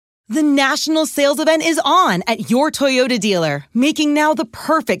The national sales event is on at your Toyota dealer, making now the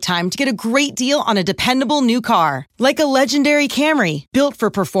perfect time to get a great deal on a dependable new car. Like a legendary Camry, built for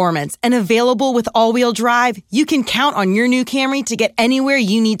performance and available with all-wheel drive, you can count on your new Camry to get anywhere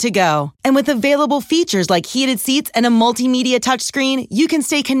you need to go. And with available features like heated seats and a multimedia touchscreen, you can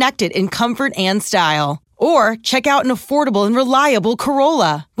stay connected in comfort and style. Or check out an affordable and reliable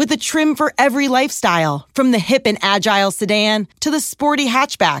Corolla with a trim for every lifestyle, from the hip and agile sedan to the sporty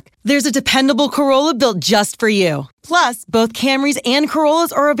hatchback. There's a dependable Corolla built just for you. Plus, both Camrys and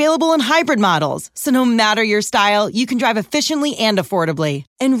Corollas are available in hybrid models, so no matter your style, you can drive efficiently and affordably.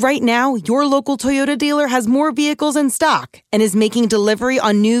 And right now, your local Toyota dealer has more vehicles in stock and is making delivery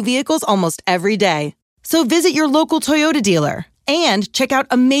on new vehicles almost every day. So visit your local Toyota dealer. And check out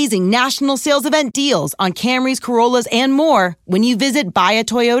amazing national sales event deals on Camrys, Corollas, and more when you visit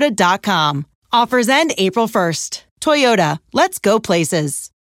buyatoyota.com. Offers end April 1st. Toyota, let's go places.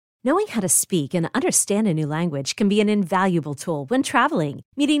 Knowing how to speak and understand a new language can be an invaluable tool when traveling,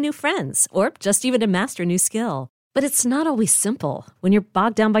 meeting new friends, or just even to master a new skill. But it's not always simple when you're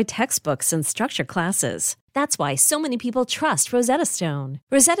bogged down by textbooks and structured classes. That's why so many people trust Rosetta Stone.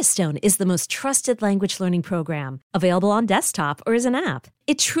 Rosetta Stone is the most trusted language learning program, available on desktop or as an app.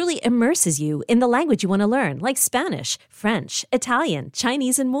 It truly immerses you in the language you want to learn, like Spanish, French, Italian,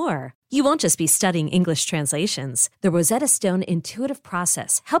 Chinese, and more. You won't just be studying English translations. The Rosetta Stone intuitive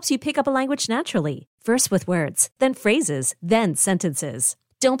process helps you pick up a language naturally, first with words, then phrases, then sentences.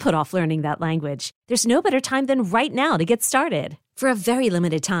 Don't put off learning that language. There's no better time than right now to get started. For a very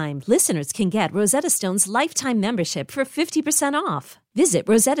limited time, listeners can get Rosetta Stone's lifetime membership for 50% off. Visit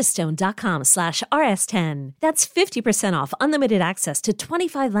rosettastone.com/rs10. That's 50% off unlimited access to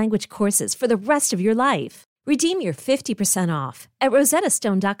 25 language courses for the rest of your life. Redeem your 50% off at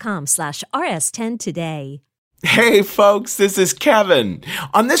rosettastone.com/rs10 today. Hey folks, this is Kevin.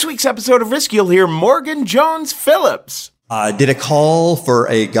 On this week's episode of Risk, you'll hear Morgan Jones Phillips. Did a call for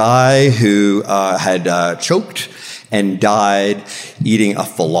a guy who had choked and died eating a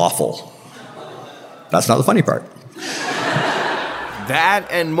falafel. That's not the funny part. That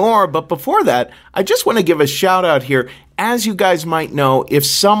and more, but before that, I just want to give a shout out here. As you guys might know, if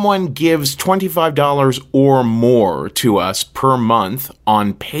someone gives $25 or more to us per month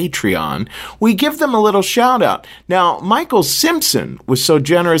on Patreon, we give them a little shout out. Now, Michael Simpson was so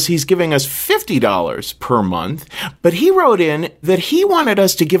generous, he's giving us $50 per month, but he wrote in that he wanted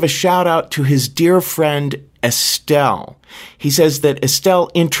us to give a shout out to his dear friend Estelle. He says that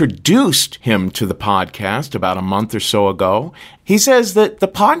Estelle introduced him to the podcast about a month or so ago. He says that the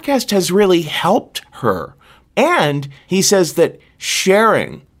podcast has really helped her. And he says that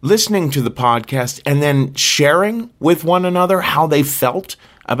listening to the podcast and then sharing with one another how they felt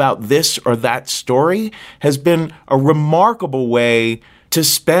about this or that story has been a remarkable way to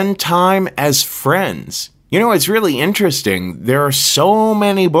spend time as friends. You know, it's really interesting. There are so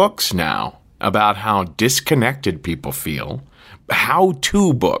many books now about how disconnected people feel,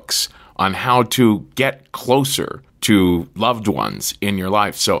 how-to books on how to get closer to loved ones in your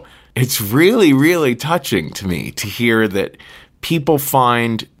life. So it's really, really touching to me to hear that people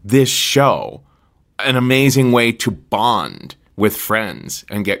find this show an amazing way to bond with friends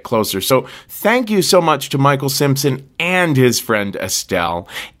and get closer. So thank you so much to Michael Simpson and his friend Estelle.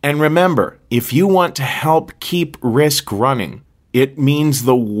 And remember, if you want to help keep Risk running, it means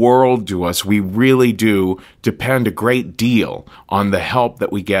the world to us. We really do depend a great deal on the help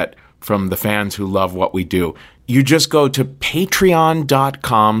that we get from the fans who love what we do. You just go to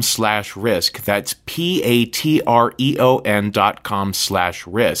patreon.com/risk. That's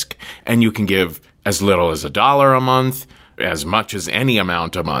patreon.com/risk. And you can give as little as $1 a month, as much as any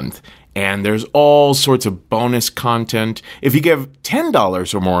amount a month. And there's all sorts of bonus content. If you give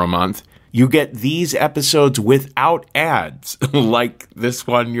 $10 or more a month, you get these episodes without ads, like this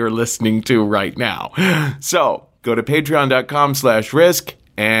one you're listening to right now. So go to patreon.com/risk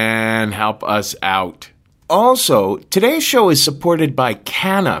and help us out. Also, today's show is supported by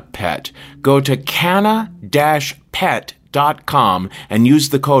CanaPet. Go to cana-pet.com and use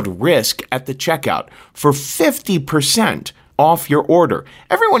the code RISK at the checkout for 50% off your order.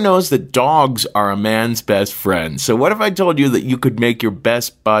 Everyone knows that dogs are a man's best friend. So what if I told you that you could make your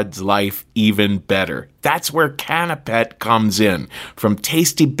best bud's life even better? That's where CanaPet comes in. From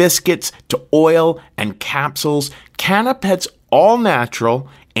tasty biscuits to oil and capsules, CanaPet's all-natural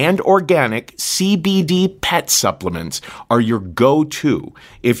and organic CBD pet supplements are your go-to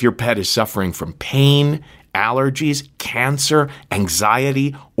if your pet is suffering from pain, allergies, cancer,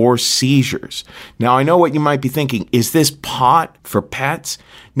 anxiety, or seizures. Now, I know what you might be thinking. Is this pot for pets?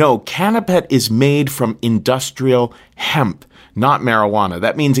 No, CanaPet is made from industrial hemp. not marijuana.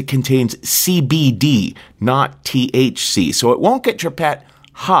 That means it contains CBD, not THC. So it won't get your pet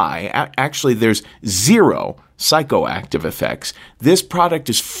high. Actually, there's zero psychoactive effects. This product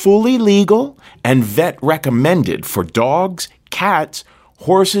is fully legal and vet recommended for dogs, cats,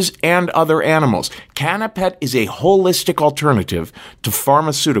 horses, and other animals. Canapet is a holistic alternative to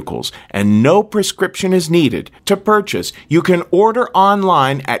pharmaceuticals, and no prescription is needed to purchase. You can order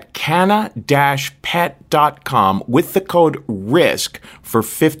online at canna-pet.com with the code RISK for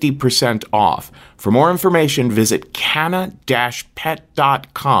 50% off. For more information, visit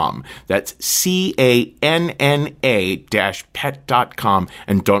canna-pet.com. That's canna-pet.com,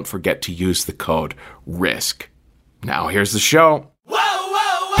 and don't forget to use the code RISK. Now here's the show.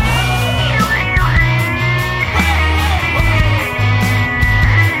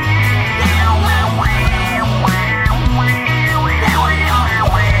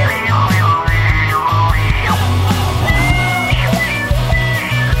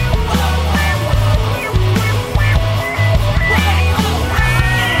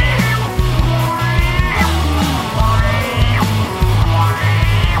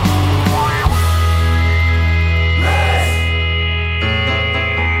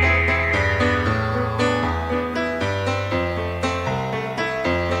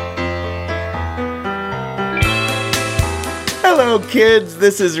 Hello, kids.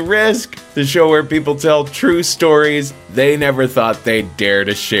 This is Risk, the show where people tell true stories they never thought they'd dare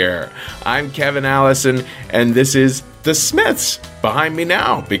to share. I'm Kevin Allison, and this is The Smiths behind me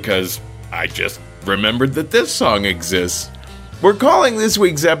now because I just remembered that this song exists. We're calling this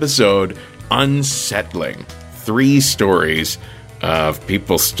week's episode Unsettling. 3 stories of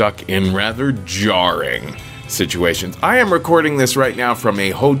people stuck in rather jarring situations. I am recording this right now from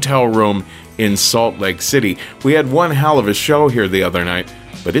a hotel room in Salt Lake City. We had one hell of a show here the other night,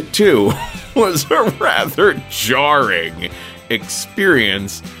 but it too was a rather jarring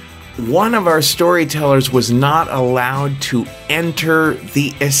experience. One of our storytellers was not allowed to enter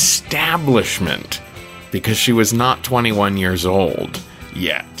the establishment because she was not 21 years old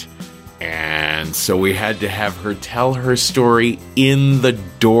yet. And so we had to have her tell her story in the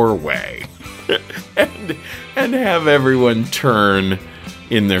doorway and have everyone turn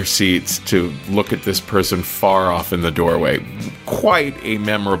in their seats to look at this person far off in the doorway. Quite a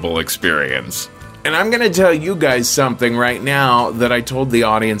memorable experience. And I'm going to tell you guys something right now that I told the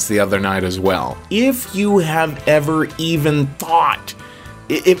audience the other night as well. If you have ever even thought,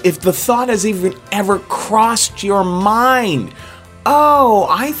 if the thought has even ever crossed your mind, oh,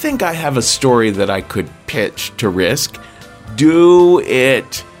 I think I have a story that I could pitch to Risk, do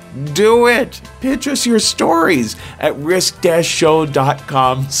it. Do it! Pitch us your stories at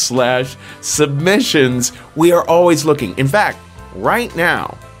risk-show.com/submissions. We are always looking. In fact, right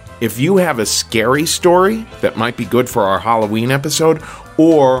now, if you have a scary story that might be good for our Halloween episode,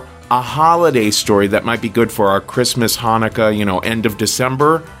 or a holiday story that might be good for our Christmas, Hanukkah, end of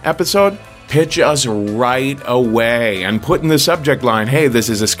December episode, pitch us right away and put in the subject line, hey, this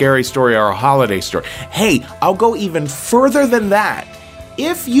is a scary story or a holiday story. Hey, I'll go even further than that.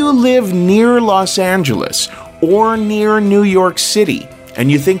 If you live near Los Angeles or near New York City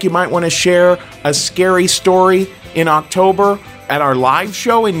and you think you might want to share a scary story in October at our live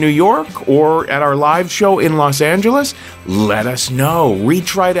show in New York or at our live show in Los Angeles, let us know.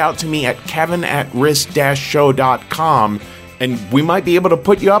 Reach right out to me at kevin@risk-show.com and we might be able to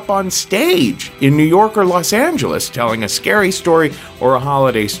put you up on stage in New York or Los Angeles telling a scary story or a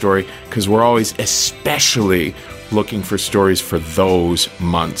holiday story, because we're always especially looking for stories for those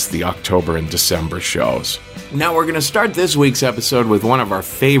months, the October and December shows. Now we're going to start this week's episode with one of our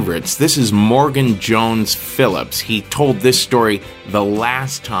favorites. This is Morgan Jones Phillips. He told this story the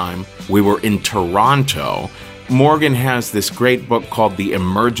last time we were in Toronto. Morgan has this great book called The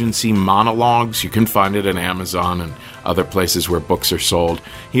Emergency Monologues. You can find it on Amazon and other places where books are sold.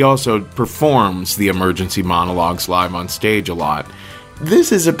 He also performs the emergency monologues live on stage a lot.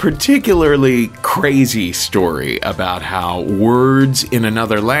 This is a particularly crazy story about how words in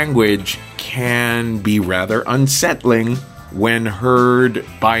another language can be rather unsettling when heard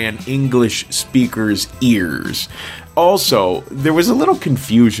by an English speaker's ears. Also, there was a little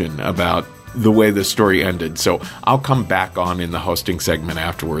confusion about the way the story ended, so I'll come back on in the hosting segment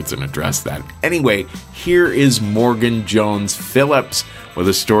afterwards and address that. Anyway, here is Morgan Jones Phillips with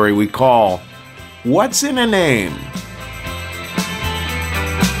a story we call What's in a Name?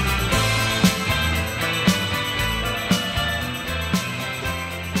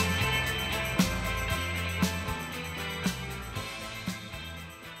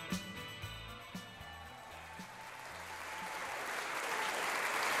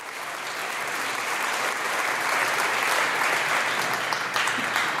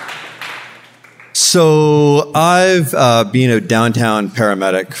 So I've been a downtown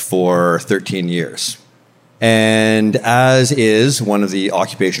paramedic for 13 years. And as is one of the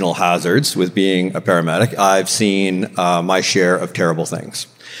occupational hazards with being a paramedic, I've seen my share of terrible things.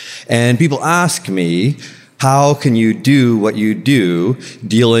 And people ask me, how can you do what you do,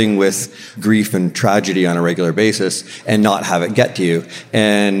 dealing with grief and tragedy on a regular basis, and not have it get to you?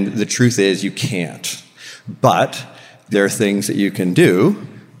 And the truth is, you can't. But there are things that you can do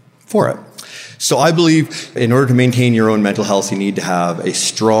for it. So I believe in order to maintain your own mental health, you need to have a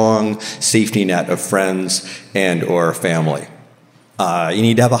strong safety net of friends and or family. You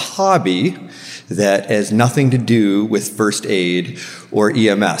need to have a hobby that has nothing to do with first aid or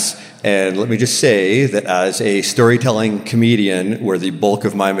EMS. And let me just say that as a storytelling comedian, where the bulk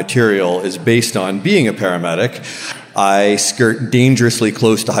of my material is based on being a paramedic, I skirt dangerously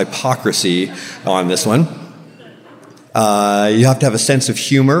close to hypocrisy on this one. You have to have a sense of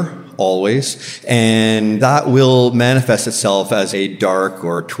humor, always, and that will manifest itself as a dark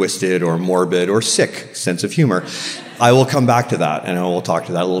or twisted or morbid or sick sense of humor. I will come back to that, and I will talk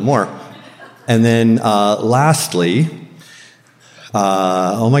to that a little more. And then lastly,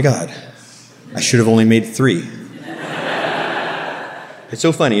 oh my God, I should have only made 3. It's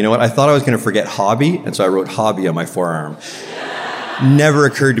so funny, you know what? I thought I was going to forget hobby, and so I wrote hobby on my forearm. Never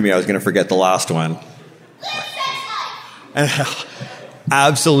occurred to me I was going to forget the last one.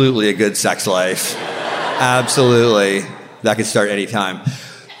 Absolutely a good sex life. Absolutely. That could start any time.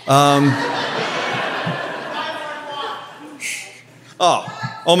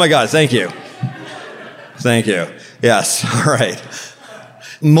 Oh my God, thank you. Thank you. Yes, all right.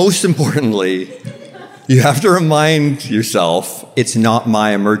 Most importantly, you have to remind yourself it's not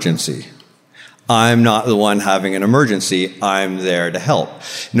my emergency. I'm not the one having an emergency. I'm there to help.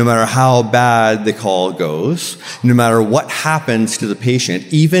 No matter how bad the call goes, no matter what happens to the patient,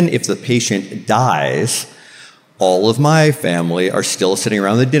 even if the patient dies, all of my family are still sitting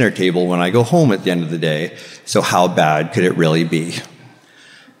around the dinner table when I go home at the end of the day. So how bad could it really be?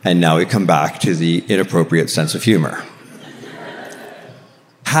 And now we come back to the inappropriate sense of humor.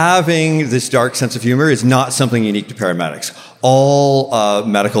 Having this dark sense of humor is not something unique to paramedics. All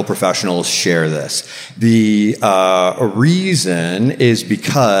medical professionals share this. The reason is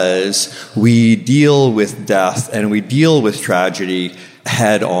because we deal with death and we deal with tragedy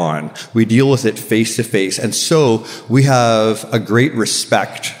head on. We deal with it face to face. And so we have a great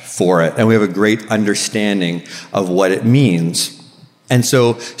respect for it and we have a great understanding of what it means. And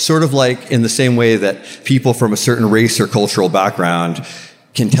so sort of like in the same way that people from a certain race or cultural background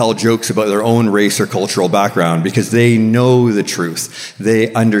can tell jokes about their own race or cultural background because they know the truth.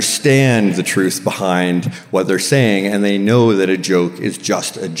 They understand the truth behind what they're saying, and they know that a joke is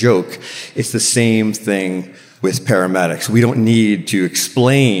just a joke. It's the same thing with paramedics. We don't need to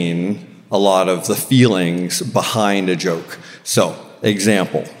explain a lot of the feelings behind a joke. So,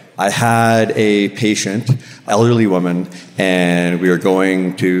 example. I had a patient, elderly woman, and we were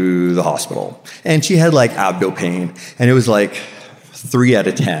going to the hospital. And she had like abdo pain, and it was like 3 out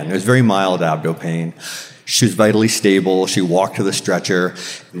of 10. It was very mild abdo pain. She was vitally stable. She walked to the stretcher.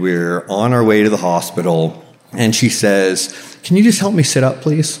 We're on our way to the hospital, and she says, "Can you just help me sit up,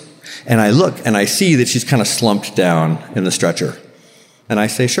 please?" And I look, and I see that she's kind of slumped down in the stretcher. And I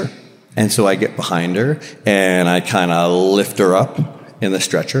say, "Sure." And so I get behind her, and I kind of lift her up in the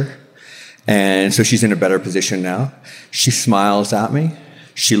stretcher. And so she's in a better position now. She smiles at me.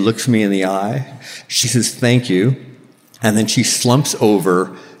 She looks me in the eye. She says, "Thank you." And then she slumps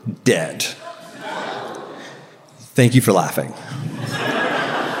over dead. Thank you for laughing.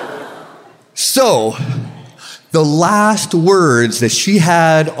 So, the last words that she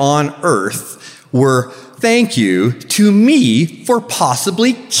had on earth were, "Thank you to me for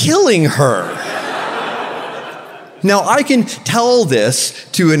possibly killing her." Now, I can tell this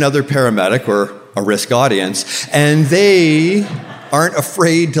to another paramedic or a risk audience, and they aren't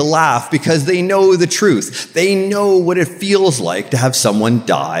afraid to laugh because they know the truth. They know what it feels like to have someone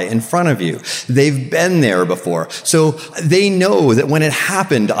die in front of you. They've been there before. So they know that when it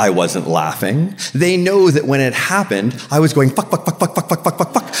happened, I wasn't laughing. They know that when it happened, I was going, fuck, fuck, fuck, fuck, fuck, fuck, fuck,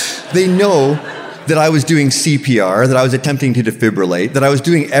 fuck, fuck. They know that I was doing CPR, that I was attempting to defibrillate, that I was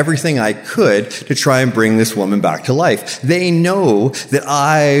doing everything I could to try and bring this woman back to life. They know that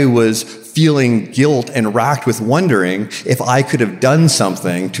I was feeling guilt and racked with wondering if I could have done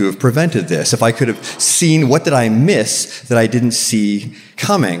something to have prevented this, if I could have seen what did I miss that I didn't see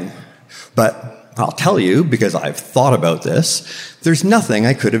coming. But I'll tell you, because I've thought about this, there's nothing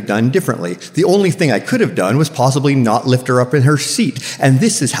I could have done differently. The only thing I could have done was possibly not lift her up in her seat. And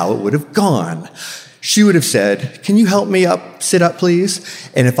this is how it would have gone. She would have said, "Can you help me up? Sit up, please?"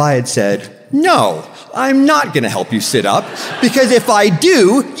 And if I had said, no, I'm not going to help you sit up, because if I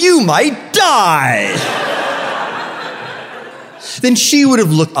do, you might die. Then she would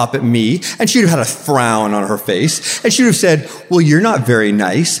have looked up at me, and she'd have had a frown on her face, and she'd have said, well, you're not very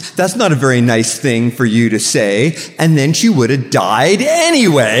nice. That's not a very nice thing for you to say. And then she would have died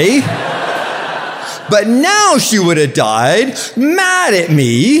anyway. But now she would have died mad at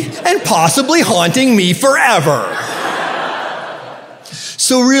me and possibly haunting me forever.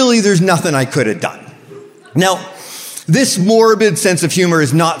 So really, there's nothing I could have done. Now, this morbid sense of humor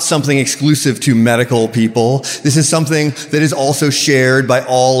is not something exclusive to medical people. This is something that is also shared by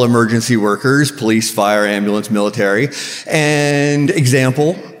all emergency workers, police, fire, ambulance, military. And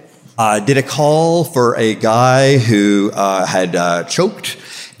example, did a call for a guy who had choked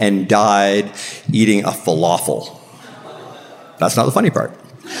and died eating a falafel. That's not the funny part.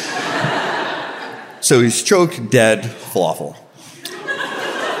 So he's choked, dead, falafel.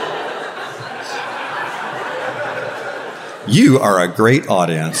 You are a great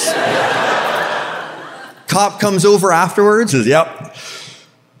audience. Cop comes over afterwards, says, yep,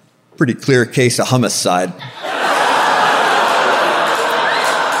 pretty clear case of homicide.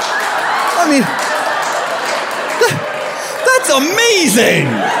 I mean, that's amazing.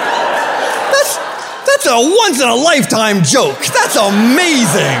 That's a once-in-a-lifetime joke. That's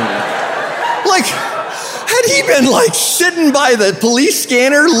amazing. Like, had he been sitting by the police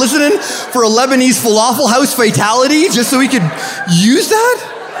scanner listening for a Lebanese falafel house fatality just so he could use that?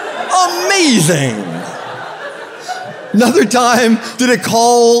 Amazing. Another time, did a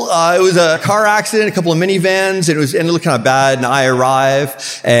call. It was a car accident, a couple of minivans, and it ended up kind of bad. And I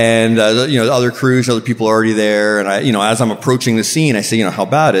arrive, and other crews, other people are already there. And as I'm approaching the scene, I say, how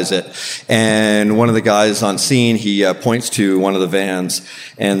bad is it? And one of the guys on scene, he points to one of the vans,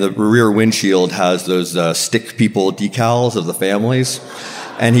 and the rear windshield has those stick people decals of the families.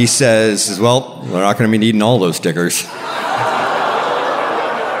 And he says, well, we're not going to be needing all those stickers.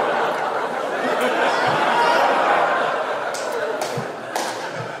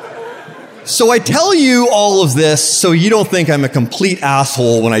 So I tell you all of this so you don't think I'm a complete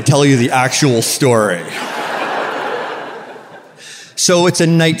asshole when I tell you the actual story. So it's a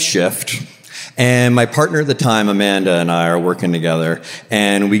night shift, and my partner at the time, Amanda, and I are working together,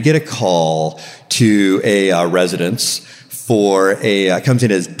 and we get a call to a residence for comes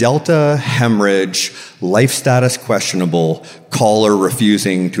in as Delta hemorrhage, life status questionable, caller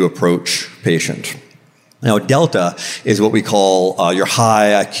refusing to approach patient. Now, Delta is what we call your high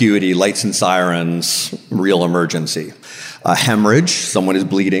acuity lights and sirens, real emergency. Hemorrhage, someone is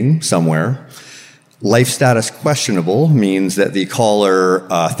bleeding somewhere. Life status questionable means that the caller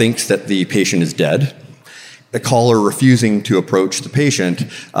thinks that the patient is dead. The caller refusing to approach the patient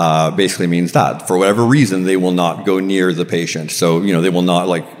basically means that for whatever reason they will not go near the patient. So they will not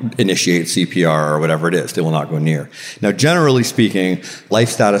initiate CPR or whatever it is. They will not go near. Now, generally speaking, life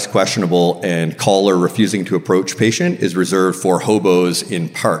status questionable and caller refusing to approach patient is reserved for hobos in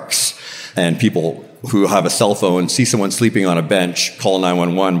parks and people who have a cell phone, see someone sleeping on a bench, call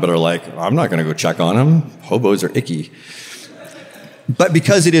 911, but are like, I'm not going to go check on him. Hobos are icky. But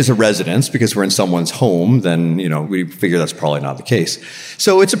because it is a residence, because we're in someone's home, then, we figure that's probably not the case.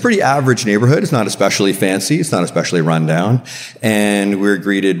 So it's a pretty average neighborhood. It's not especially fancy. It's not especially rundown. And we're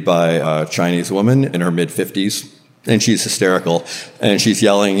greeted by a Chinese woman in her mid-50s. And she's hysterical. And she's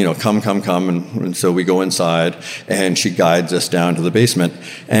yelling, come, come, come. And so we go inside, and she guides us down to the basement.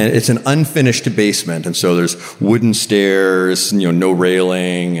 And it's an unfinished basement. And so there's wooden stairs, no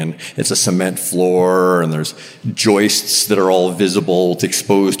railing, and it's a cement floor, and there's joists that are all visible with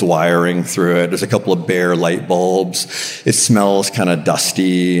exposed wiring through it. There's a couple of bare light bulbs. It smells kind of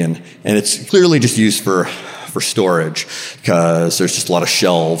dusty, and it's clearly just used for storage, because there's just a lot of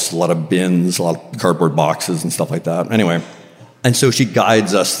shelves, a lot of bins, a lot of cardboard boxes and stuff like that. Anyway, and so she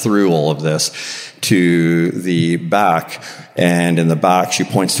guides us through all of this to the back, and in the back she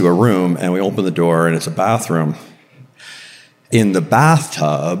points to a room, and we open the door, and it's a bathroom. In the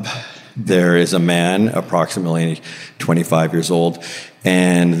bathtub, there is a man, approximately 25 years old,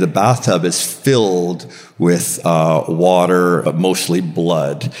 and the bathtub is filled with water, mostly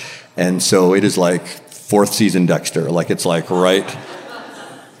blood. And so it is like fourth season Dexter, it's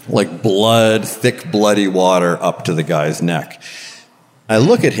blood, thick bloody water up to the guy's neck. I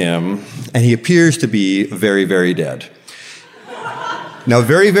look at him, and he appears to be very, very dead. Now,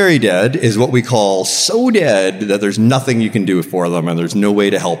 very, very dead is what we call so dead that there's nothing you can do for them, and there's no way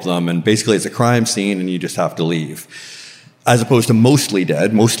to help them, and basically it's a crime scene, and you just have to leave. As opposed to mostly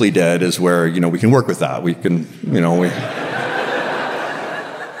dead. Mostly dead is where, we can work with that. We can,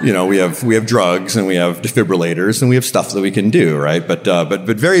 we have drugs and we have defibrillators and we have stuff that we can do, right? But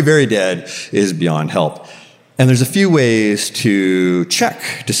very, very dead is beyond help. And there's a few ways to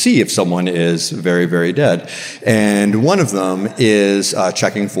check to see if someone is very, very dead. And one of them is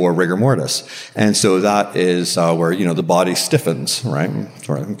checking for rigor mortis. And so that is where, the body stiffens, right? That's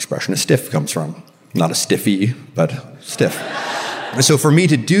where the expression stiff comes from. Not a stiffy, but stiff. So for me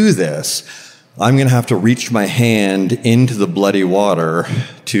to do this, I'm going to have to reach my hand into the bloody water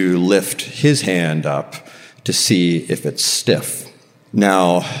to lift his hand up to see if it's stiff.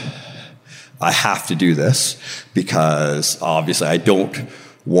 Now, I have to do this because obviously I don't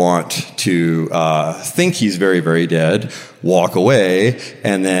want to think he's very, very dead, walk away,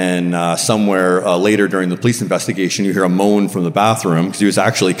 and then somewhere later during the police investigation you hear a moan from the bathroom because he was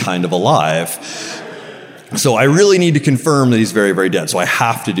actually kind of alive. So I really need to confirm that he's very, very dead. So I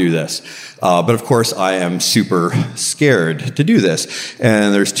have to do this. But of course, I am super scared to do this.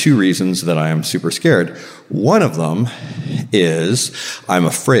 And there's two reasons that I am super scared. One of them is I'm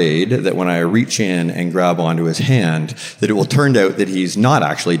afraid that when I reach in and grab onto his hand, that it will turn out that he's not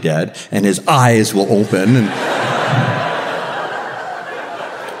actually dead and his eyes will open.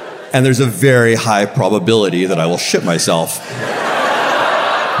 And there's a very high probability that I will shit myself.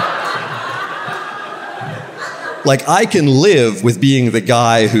 Like, I can live with being the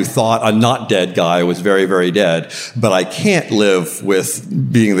guy who thought a not dead guy was very, very dead, but I can't live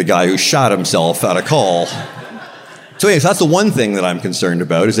with being the guy who shot himself at a call. So anyways, that's the one thing that I'm concerned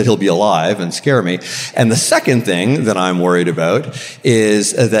about, is that he'll be alive and scare me. And the second thing that I'm worried about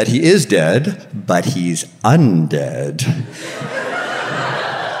is that he is dead, but he's undead.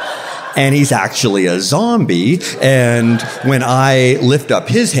 And he's actually a zombie, and when I lift up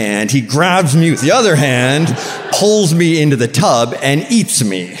his hand, he grabs me with the other hand, pulls me into the tub, and eats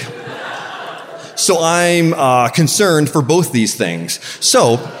me. So I'm concerned for both these things.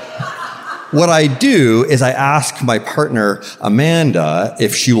 So what I do is I ask my partner, Amanda,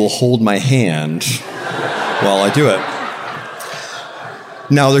 if she will hold my hand while I do it.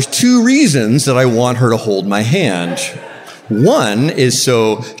 Now, there's two reasons that I want her to hold my hand. One is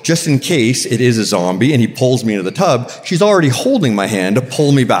so, just in case it is a zombie and he pulls me into the tub, she's already holding my hand to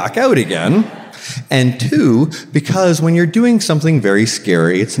pull me back out again. And two, because when you're doing something very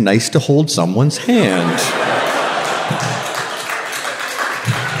scary, it's nice to hold someone's hand.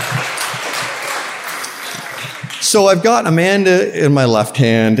 So I've got Amanda in my left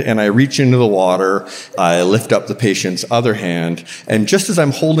hand, and I reach into the water. I lift up the patient's other hand, and just as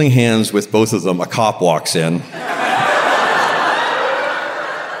I'm holding hands with both of them, a cop walks in.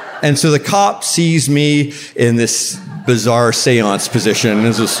 And so the cop sees me in this bizarre seance position.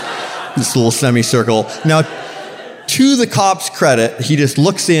 There's this little semicircle. Now, to the cop's credit, he just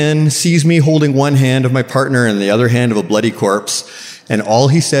looks in, sees me holding one hand of my partner and the other hand of a bloody corpse, and all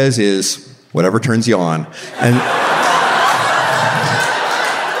he says is, "Whatever turns you on."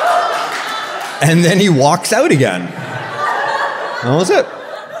 And then he walks out again. That was it.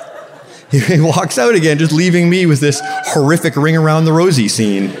 He walks out again, just leaving me with this horrific Ring Around the Rosie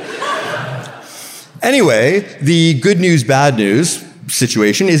scene. Anyway, the good news, bad news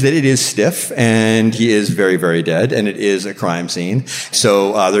situation is that it is stiff, and he is very, very dead, and it is a crime scene.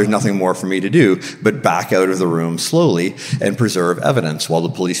 So there's nothing more for me to do but back out of the room slowly and preserve evidence while the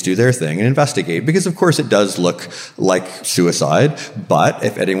police do their thing and investigate. Because, of course, it does look like suicide, but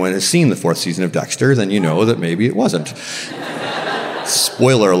if anyone has seen the 4th season of Dexter, then you know that maybe it wasn't.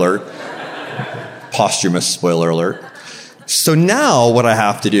 Spoiler alert. Posthumous spoiler alert. So now what I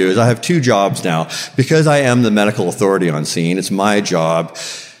have to do is I have two jobs now. Because I am the medical authority on scene, it's my job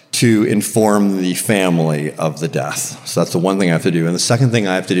to inform the family of the death. So that's the one thing I have to do. And the second thing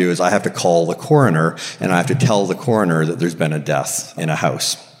I have to do is I have to call the coroner, and I have to tell the coroner that there's been a death in a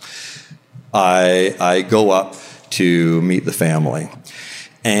house. I go up to meet the family.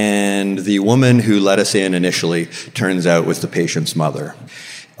 And the woman who let us in initially turns out was the patient's mother.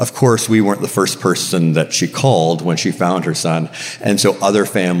 Of course, we weren't the first person that she called when she found her son, and so other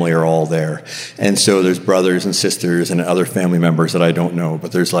family are all there. And so there's brothers and sisters and other family members that I don't know,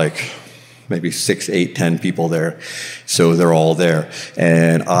 but there's like maybe 6, 8, 10 people there. So they're all there,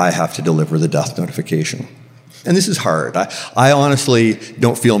 and I have to deliver the death notification. And this is hard. I honestly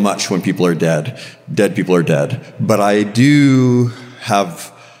don't feel much when people are dead. Dead people are dead. But I do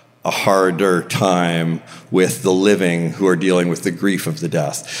have a harder time with the living who are dealing with the grief of the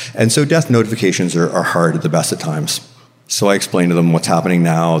death. And so death notifications are hard at the best of times. So I explain to them what's happening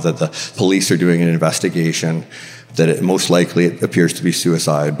now, that the police are doing an investigation, that it most likely it appears to be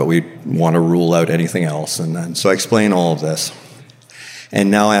suicide, but we want to rule out anything else. And so I explain all of this.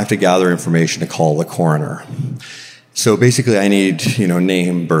 And now I have to gather information to call the coroner. So basically I need,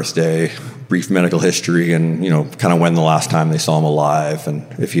 name, birthday, brief medical history, and, kind of when the last time they saw him alive and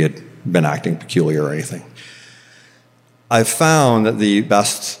if he had been acting peculiar or anything. I've found that the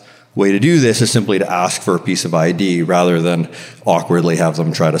best way to do this is simply to ask for a piece of ID rather than awkwardly have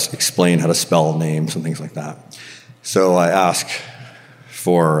them try to explain how to spell names and things like that. So I ask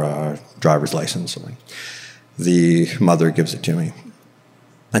for a driver's license. The mother gives it to me.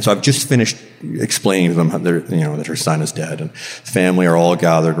 And so I've just finished explaining to them that her son is dead, and the family are all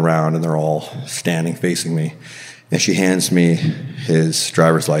gathered around, and they're all standing facing me. And she hands me his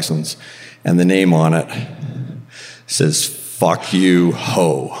driver's license, and the name on it says, "Fuck you,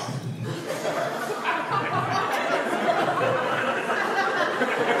 ho."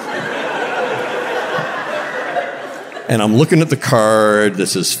 And I'm looking at the card that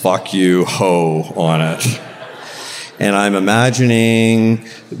says, "Fuck you, ho," on it. And I'm imagining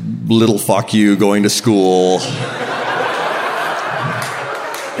little fuck you going to school.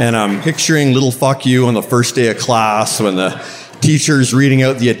 And I'm picturing little fuck you on the first day of class when the teacher's reading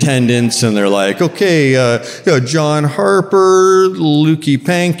out the attendance and they're like, okay, John Harper, Lukey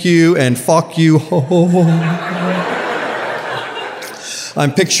Panku, and fuck you, ho, ho, ho.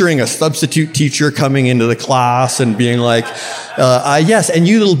 I'm picturing a substitute teacher coming into the class and being like, yes, and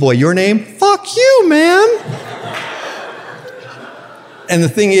you little boy, your name? Fuck you, man. And the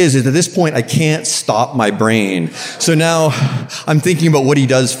thing is at this point, I can't stop my brain. So now I'm thinking about what he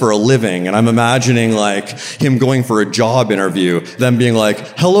does for a living, and I'm imagining like him going for a job interview, them being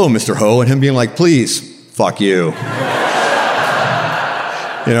like, "Hello, Mr. Ho," and him being like, "Please, fuck you."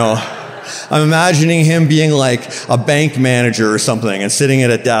 I'm imagining him being like a bank manager or something and sitting at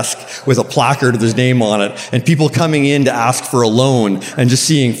a desk with a placard with his name on it, and people coming in to ask for a loan and just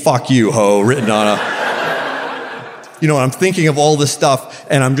seeing "fuck you, ho" written on a... I'm thinking of all this stuff,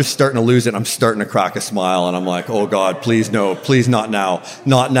 and I'm just starting to lose it. I'm starting to crack a smile, and I'm like, oh, God, please no. Please not now.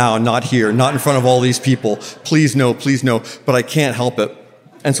 Not now, not here, not in front of all these people. Please no, but I can't help it.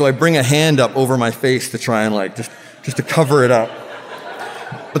 And so I bring a hand up over my face to try and just to cover it up.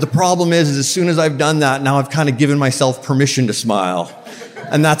 But the problem is as soon as I've done that, now I've kind of given myself permission to smile,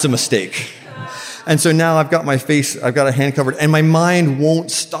 and that's a mistake. And so now I've got a hand covered, and my mind won't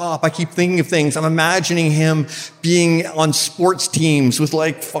stop. I keep thinking of things. I'm imagining him being on sports teams with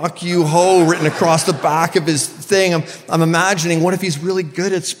like, "fuck you, ho," written across the back of his thing. I'm imagining, what if he's really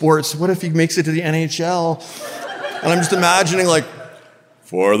good at sports? What if he makes it to the NHL? And I'm just imagining like,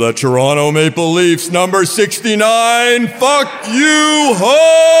 "For the Toronto Maple Leafs, number 69, fuck you,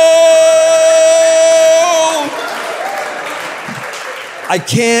 ho!" I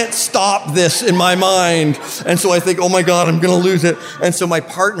can't stop this in my mind. And so I think, oh my God, I'm going to lose it. And so my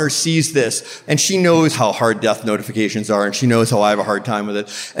partner sees this, and she knows how hard death notifications are, and she knows how I have a hard time with it.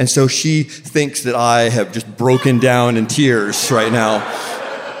 And so she thinks that I have just broken down in tears right now.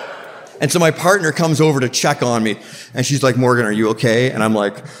 And so my partner comes over to check on me, and she's like, "Morgan, are you okay?" And I'm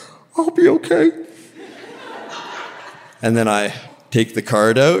like, "I'll be okay." And then I take the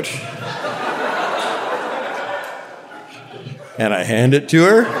card out, and I hand it to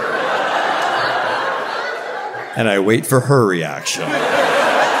her, and I wait for her reaction.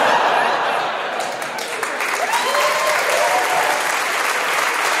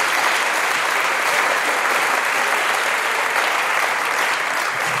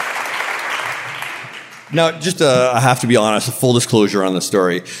 Now, I have to be honest, a full disclosure on the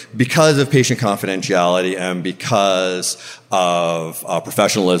story. Because of patient confidentiality and because of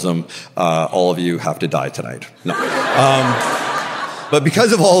professionalism, all of you have to die tonight. No. But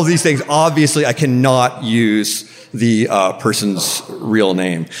because of all of these things, obviously I cannot use the person's real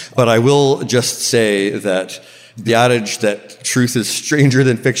name. But I will just say that the adage that truth is stranger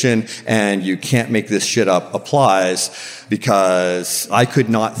than fiction and you can't make this shit up applies, because I could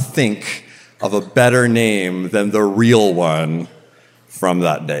not think of a better name than the real one from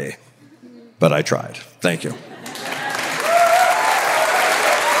that day. But I tried. Thank you.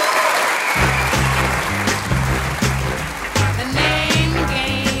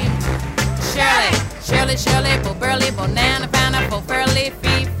 Shirley, Bo Burley, Bonana, Fana, Bo Furley,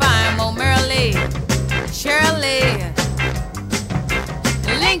 Fee, Fine, Mo Merly, Shirley,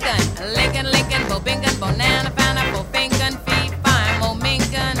 Lincoln, Bo Bingon, Bonana, Fana, Bo Fingon, Fee, Fine, Mo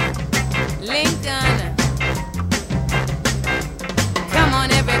Minkin, Lincoln. Come on,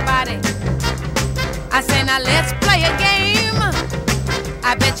 everybody. I say, now let's play a game.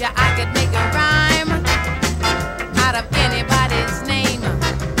 I bet you I could make a rhyme out of anybody's name.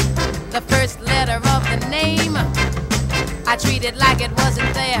 The first letter of the name, I treat it like it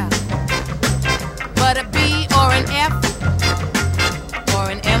wasn't there. But a B or an F or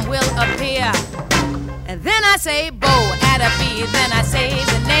an M will appear. And then I say bow at a B, then I say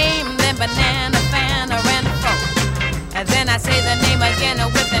the name, then banana, fan, or and fo. And then I say the name again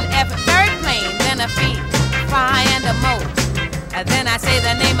with an F, third plane, then a fee, fi, and a mo. And then I say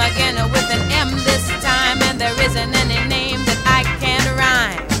the name again with an M this time, and there isn't any name that I can't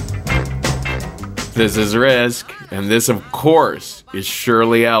rhyme. This is Risk, and this, of course, is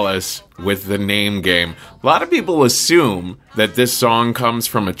Shirley Ellis with The Name Game. A lot of people assume that this song comes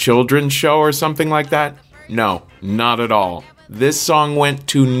from a children's show or something like that. No, not at all. This song went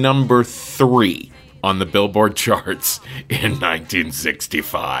to number 3 on the Billboard charts in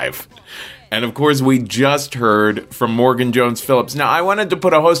 1965. And of course, we just heard from Morgan Jones Phillips. Now, I wanted to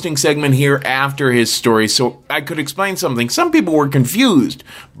put a hosting segment here after his story so I could explain something. Some people were confused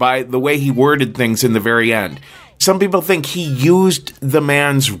by the way he worded things in the very end. Some people think he used the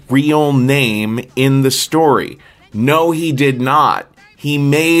man's real name in the story. No, he did not. He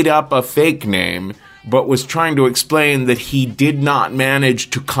made up a fake name, but was trying to explain that he did not manage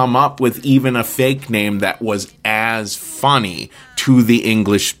to come up with even a fake name that was as funny to the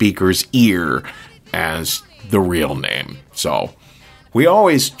English speaker's ear as the real name. So, we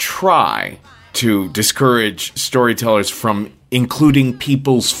always try to discourage storytellers from including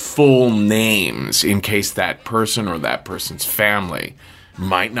people's full names in case that person or that person's family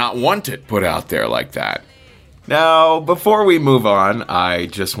might not want it put out there like that. Now, before we move on, I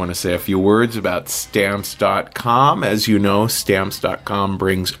just want to say a few words about Stamps.com. As you know, Stamps.com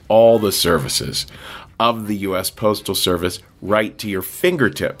brings all the services of the U.S. Postal Service right to your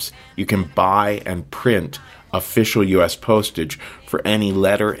fingertips. You can buy and print official U.S. postage for any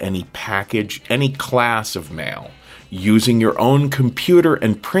letter, any package, any class of mail using your own computer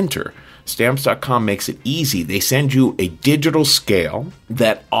and printer. Stamps.com makes it easy. They send you a digital scale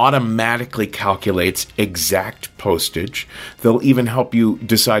that automatically calculates exact postage. They'll even help you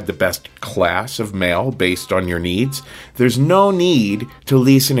decide the best class of mail based on your needs. There's no need to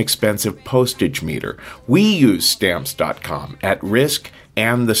lease an expensive postage meter. We use Stamps.com at Risk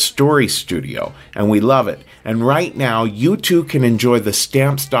and the Story Studio, and we love it. And right now, you too can enjoy the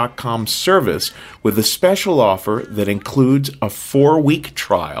Stamps.com service with a special offer that includes a 4-week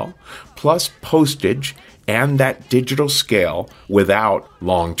trial, plus postage and that digital scale without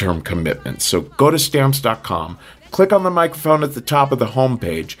long-term commitments. So go to Stamps.com, click on the microphone at the top of the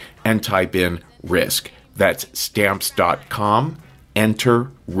homepage, and type in RISK. That's Stamps.com,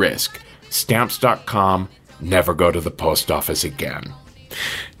 enter RISK. Stamps.com, never go to the post office again.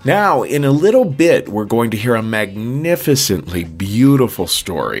 Now, in a little bit, we're going to hear a magnificently beautiful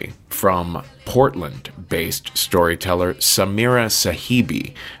story from Portland-based storyteller Samira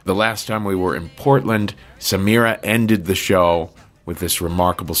Sahibi. The last time we were in Portland, Samira ended the show with this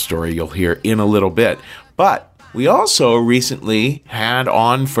remarkable story you'll hear in a little bit. But we also recently had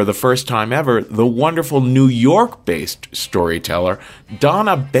on, for the first time ever, the wonderful New York-based storyteller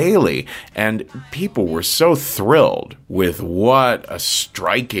Donna Bailey. And people were so thrilled with what a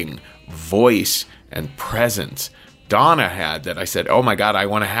striking voice and presence Donna had that I said, oh my God, I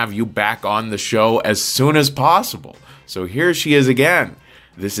want to have you back on the show as soon as possible. So here she is again.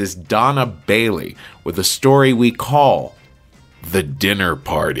 This is Donna Bailey with a story we call The Dinner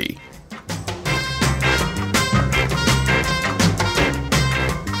Party.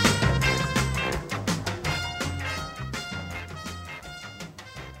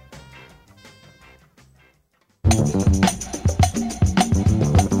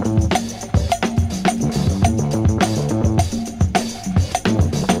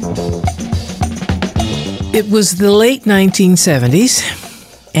 It was the late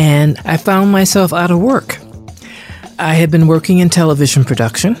 1970s, and I found myself out of work. I had been working in television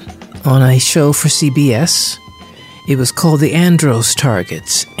production on a show for CBS. It was called The Andros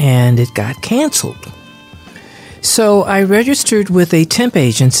Targets, and it got canceled. So I registered with a temp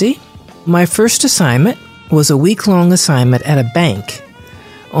agency. My first assignment was a week-long assignment at a bank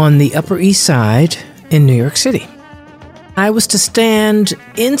on the Upper East Side in New York City. I was to stand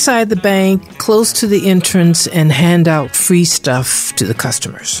inside the bank, close to the entrance, and hand out free stuff to the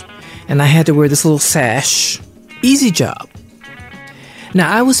customers. And I had to wear this little sash. Easy job. Now,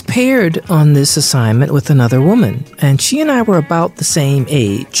 I was paired on this assignment with another woman, and she and I were about the same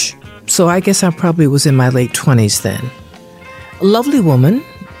age. So I guess I probably was in my late 20s then. A lovely woman,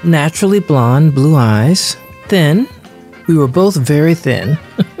 naturally blonde, blue eyes, thin. We were both very thin.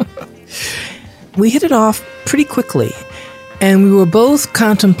 We hit it off pretty quickly. And we were both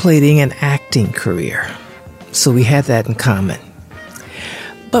contemplating an acting career. So we had that in common.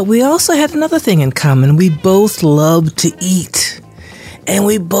 But we also had another thing in common. We both loved to eat. And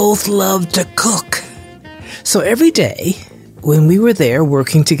we both loved to cook. So every day, when we were there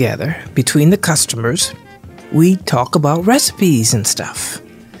working together, between the customers, we'd talk about recipes and stuff.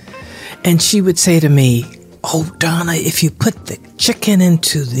 And she would say to me, "Oh, Donna, if you put the chicken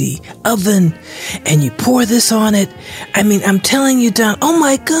into the oven and you pour this on it, I mean, I'm telling you, Donna, oh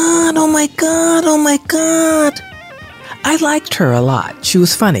my God, oh my God, oh my God." I liked her a lot. She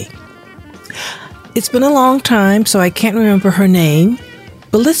was funny. It's been a long time, so I can't remember her name,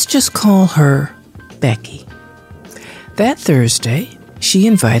 but let's just call her Becky. That Thursday, she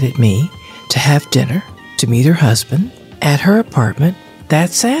invited me to have dinner to meet her husband at her apartment that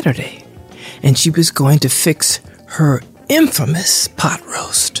Saturday. And she was going to fix her infamous pot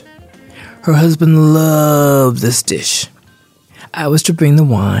roast. Her husband loved this dish. I was to bring the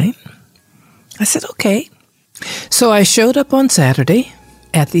wine. I said, okay. So I showed up on Saturday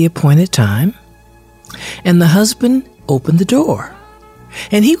at the appointed time, and the husband opened the door.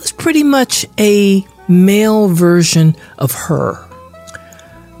 And he was pretty much a male version of her.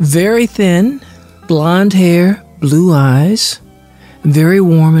 Very thin, blonde hair, blue eyes, very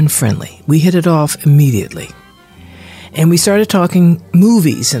warm and friendly. We hit it off immediately. And we started talking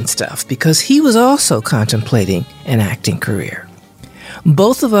movies and stuff because he was also contemplating an acting career.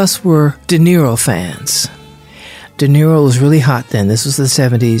 Both of us were De Niro fans. De Niro was really hot then. This was the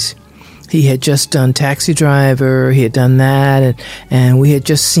 70s. He had just done Taxi Driver. He had done that. And we had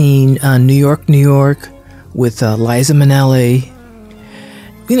just seen New York, New York with Liza Minnelli.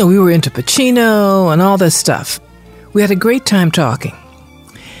 You know, we were into Pacino and all this stuff. We had a great time talking.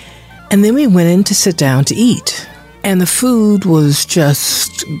 And then we went in to sit down to eat. And the food was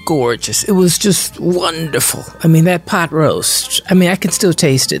just gorgeous. It was just wonderful. I mean, that pot roast. I mean, I can still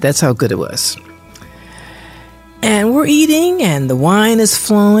taste it. That's how good it was. And we're eating, and the wine is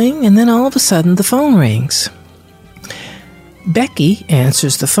flowing, and then all of a sudden the phone rings. Becky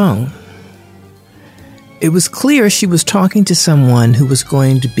answers the phone. It was clear she was talking to someone who was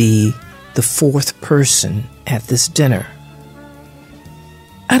going to be the fourth person at this dinner.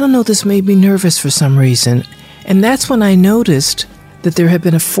 I don't know, this made me nervous for some reason, and that's when I noticed that there had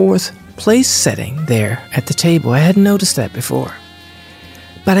been a fourth place setting there at the table. I hadn't noticed that before.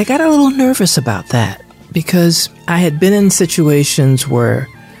 But I got a little nervous about that, because I had been in situations where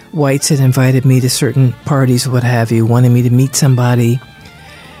whites had invited me to certain parties or what have you, wanting me to meet somebody.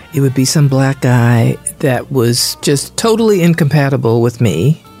 It would be some black guy that was just totally incompatible with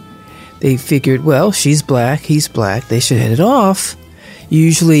me. They figured, well, she's black, he's black, they should hit it off.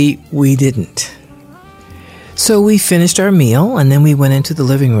 Usually we didn't. So we finished our meal, and then we went into the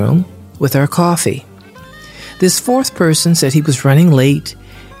living room with our coffee. This fourth person said he was running late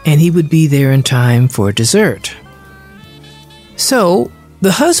and he would be there in time for dessert. So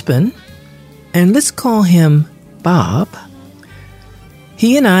the husband, and let's call him Bob,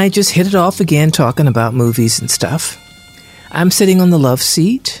 he and I just hit it off again talking about movies and stuff. I'm sitting on the love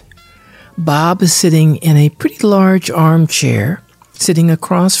seat. Bob is sitting in a pretty large armchair, sitting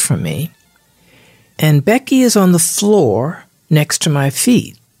across from me. And Becky is on the floor next to my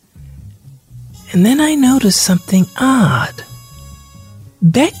feet. And then I noticed something odd.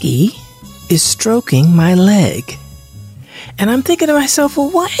 Becky is stroking my leg. And I'm thinking to myself,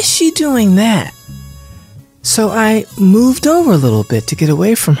 well, why is she doing that? So I moved over a little bit to get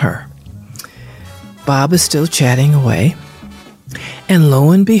away from her. Bob is still chatting away. And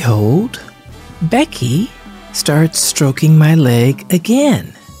lo and behold, Becky starts stroking my leg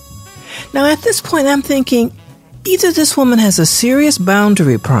again. Now at this point I'm thinking, either this woman has a serious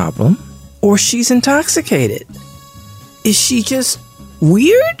boundary problem or she's intoxicated. Is she just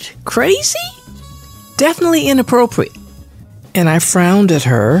weird? Crazy? Definitely inappropriate. And I frowned at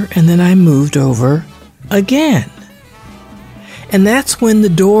her, and then I moved over again. And that's when the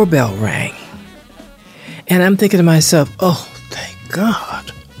doorbell rang. And I'm thinking to myself, oh, thank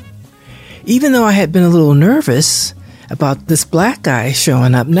God. Even though I had been a little nervous about this black guy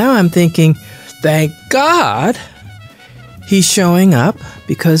showing up, now I'm thinking, thank God he's showing up,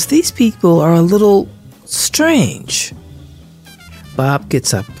 because these people are a little strange. Bob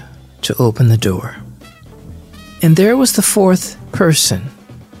gets up to open the door. And there was the fourth person.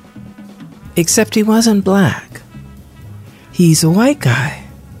 Except he wasn't black. He's a white guy.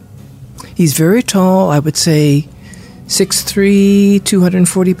 He's very tall, I would say 6'3",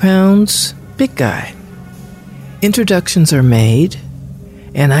 240 pounds, big guy. Introductions are made,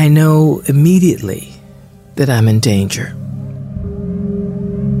 and I know immediately that I'm in danger.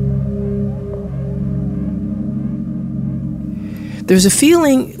 There's a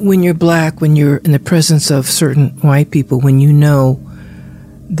feeling when you're black, when you're in the presence of certain white people, when you know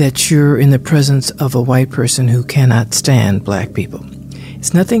that you're in the presence of a white person who cannot stand black people.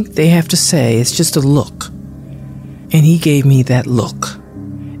 It's nothing they have to say, it's just a look. and he gave me that look.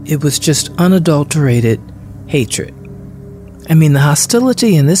 It was just unadulterated hatred. I mean, the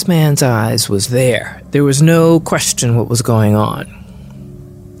hostility in this man's eyes was there. There was no question what was going on.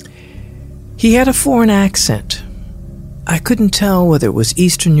 He had a foreign accent. I couldn't tell whether it was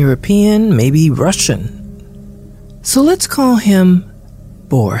Eastern European, maybe Russian. So let's call him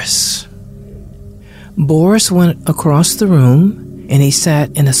Boris. Boris went across the room and he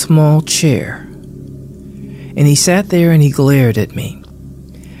sat in a small chair. And he sat there and he glared at me.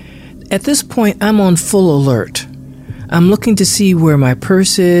 At this point, I'm on full alert. I'm looking to see where my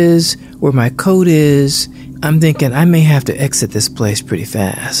purse is, where my coat is. I'm thinking I may have to exit this place pretty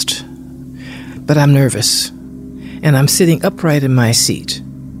fast. But I'm nervous. And I'm sitting upright in my seat.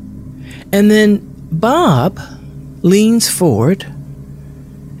 And then Bob leans forward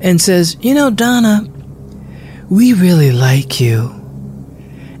and says, "You know, Donna, we really like you."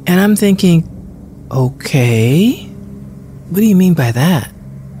 And I'm thinking, okay, what do you mean by that?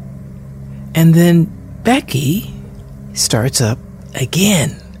 And then Becky starts up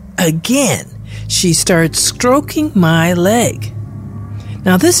again. She starts stroking my leg.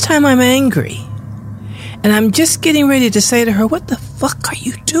 Now this time I'm angry. And I'm just getting ready to say to her, "What the fuck are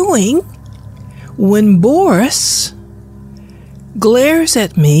you doing?" When Boris glares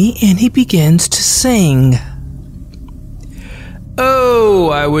at me and he begins to sing. "Oh,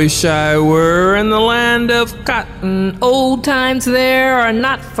 I wish I were in the land of cotton. Old times there are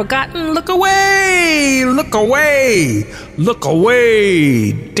not forgotten. Look away, look away, look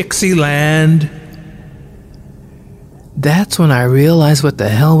away, Dixieland." That's when I realized what the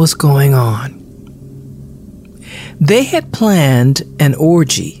hell was going on. They had planned an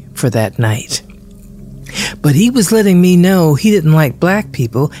orgy for that night. But he was letting me know he didn't like black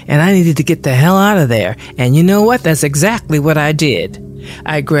people and I needed to get the hell out of there. And you know what? That's exactly what I did.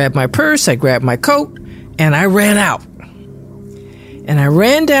 I grabbed my purse, I grabbed my coat, and I ran out. And I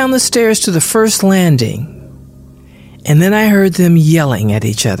ran down the stairs to the first landing. And then I heard them yelling at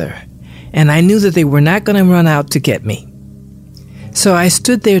each other. And I knew that they were not going to run out to get me. So I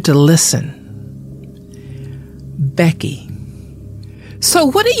stood there to listen. Becky. "So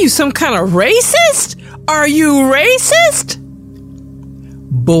what are you, some kind of racist? Are you racist?"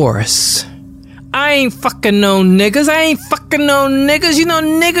 Boris. "I ain't fucking no niggas. I ain't fucking no niggas. You know,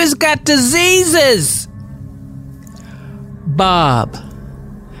 niggas got diseases." Bob.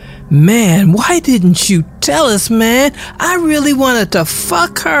 "Man, why didn't you tell us, man? I really wanted to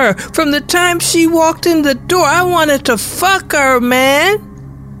fuck her. From the time she walked in the door, I wanted to fuck her, man."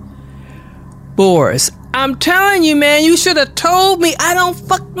 Boris. "I'm telling you, man, you should have told me. I don't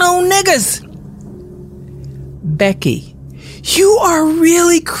fuck no niggas." Becky. "You are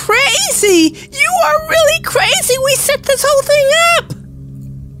really crazy. You are really crazy. We set this whole thing up."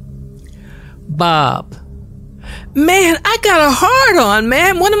 Bob. "Man, I got a hard on,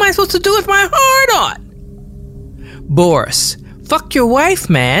 man. What am I supposed to do with my hard on?" Boris. "Fuck your wife,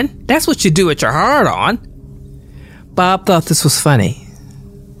 man. That's what you do with your hard on." Bob thought this was funny.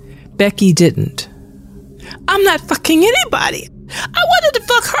 Becky didn't. "I'm not fucking anybody. I wanted to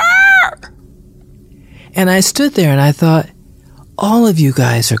fuck her." And I stood there and I thought, all of you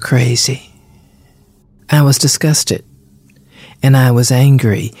guys are crazy. I was disgusted. And I was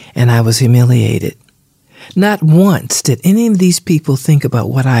angry. And I was humiliated. Not once did any of these people think about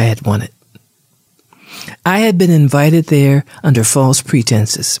what I had wanted. I had been invited there under false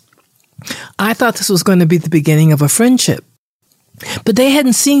pretenses. I thought this was going to be the beginning of a friendship. But they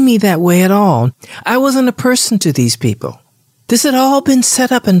hadn't seen me that way at all. I wasn't a person to these people. This had all been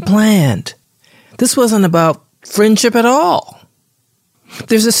set up and planned. This wasn't about friendship at all.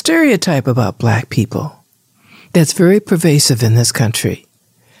 There's a stereotype about black people that's very pervasive in this country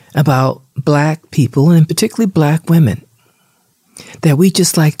about black people, and particularly black women, that we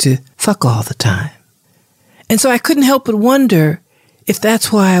just like to fuck all the time. And so I couldn't help but wonder if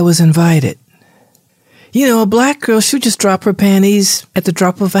that's why I was invited. You know, a black girl should just drop her panties at the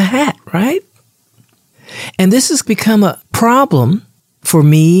drop of a hat, right? And this has become a problem for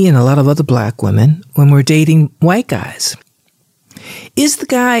me and a lot of other black women when we're dating white guys. Is the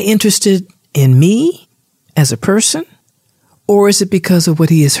guy interested in me as a person, or is it because of what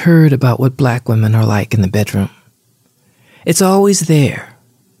he has heard about what black women are like in the bedroom? It's always there.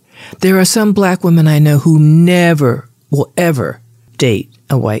 There are some black women I know who never will ever date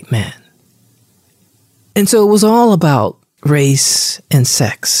a white man. And so it was all about race and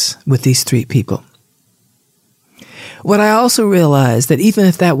sex with these three people. What I also realized that even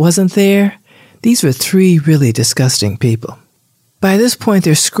if that wasn't there, these were three really disgusting people. By this point,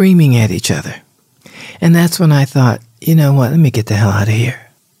 they're screaming at each other. And that's when I thought, you know what, let me get the hell out of here.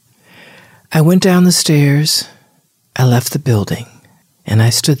 I went down the stairs I left the building, and I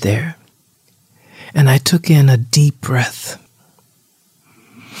stood there, and I took in a deep breath.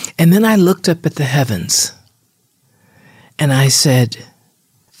 And then I looked up at the heavens, and I said,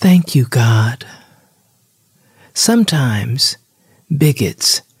 "Thank you, God." Sometimes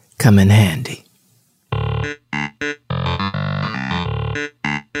bigots come in handy.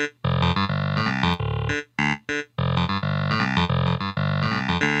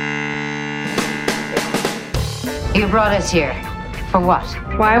 You brought us here. For what?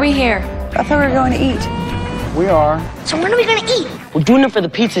 Why are we here? I thought we were going to eat. We are. So when are we going to eat? We're doing it for the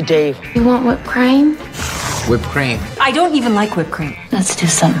pizza, Dave. You want whipped cream? Whipped cream. I don't even like whipped cream. Let's do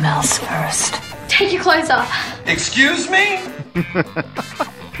something else first. Take your clothes off. Excuse me?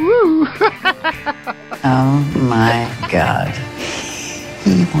 Oh my God.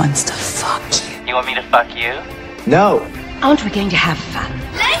 He wants to fuck you. You want me to fuck you? No. Aren't we going to have fun?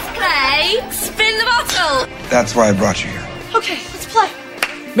 Let's play spin the bottle. That's why I brought you here. Okay, let's play.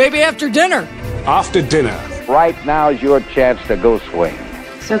 Maybe after dinner. After dinner. Right now is your chance to go swing.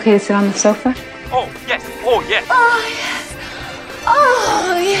 It's okay to sit on the sofa? Oh, yes. Oh, yes. Oh, yes.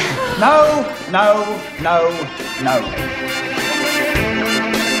 Oh, yeah. No.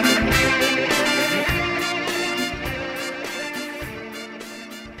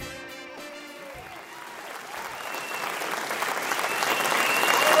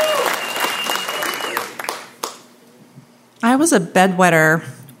 I was a bedwetter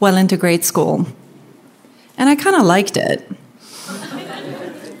well into grade school, and I kind of liked it.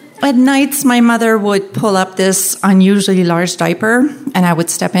 At nights, my mother would pull up this unusually large diaper, and I would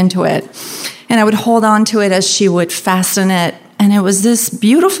step into it. And I would hold on to it as she would fasten it. And it was this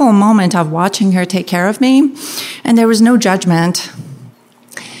beautiful moment of watching her take care of me, and there was no judgment.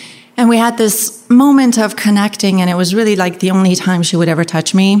 And we had this moment of connecting, and it was really like the only time she would ever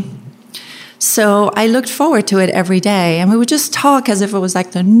touch me. So I looked forward to it every day, and we would just talk as if it was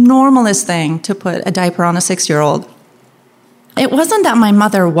like the normalest thing to put a diaper on a 6-year-old. It wasn't that my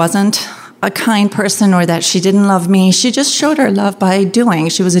mother wasn't a kind person or that she didn't love me. She just showed her love by doing.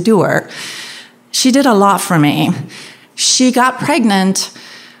 She was a doer. She did a lot for me. She got pregnant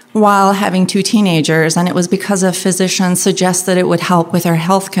while having 2 teenagers, and it was because a physician suggested it would help with her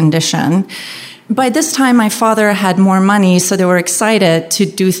health condition. By this time, my father had more money, so they were excited to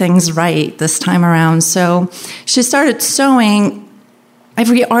do things right this time around. So she started sewing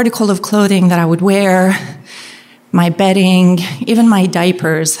every article of clothing that I would wear. My bedding, even my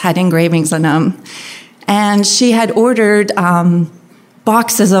diapers had engravings on them. And she had ordered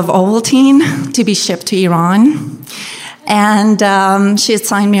boxes of Ovaltine to be shipped to Iran. And she had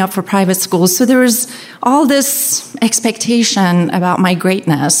signed me up for private school. So there was all this expectation about my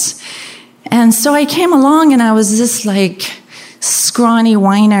greatness. And so I came along and I was this like scrawny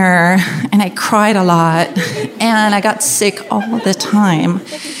whiner, and I cried a lot, and I got sick all the time.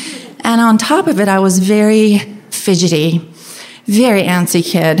 And on top of it, I was very fidgety, very antsy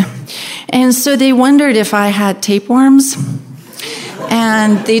kid. And so they wondered if I had tapeworms,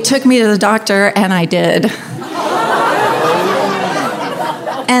 and they took me to the doctor, and I did.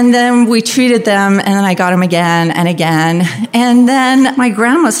 And then we treated them, and then I got them again and again. And then my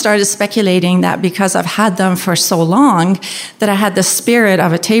grandma started speculating that because I've had them for so long, that I had the spirit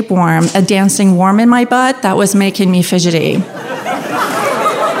of a tapeworm, a dancing worm in my butt that was making me fidgety.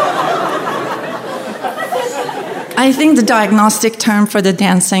 I think the diagnostic term for the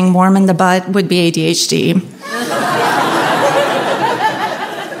dancing worm in the butt would be ADHD.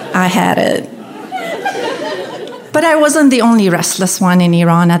 I had it. But I wasn't the only restless one in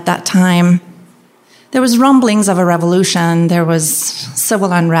Iran at that time. There was rumblings of a revolution. There was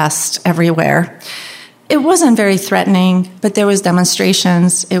civil unrest everywhere. It wasn't very threatening, but there was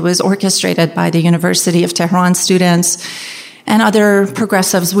demonstrations. It was orchestrated by the University of Tehran students, and other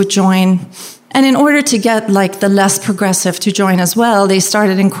progressives would join. And in order to get like the less progressive to join as well, they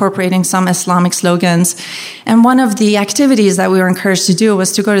started incorporating some Islamic slogans. And one of the activities that we were encouraged to do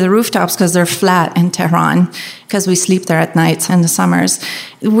was to go to the rooftops, because they're flat in Tehran, because we sleep there at nights in the summers.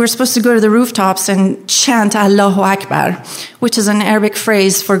 We're supposed to go to the rooftops and chant Allahu Akbar, which is an Arabic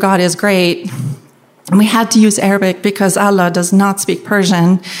phrase for God is great. And we had to use Arabic because Allah does not speak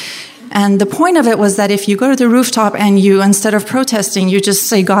Persian. And the point of it was that if you go to the rooftop and you, instead of protesting, you just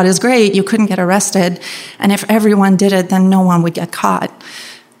say, God is great, you couldn't get arrested. And if everyone did it, then no one would get caught.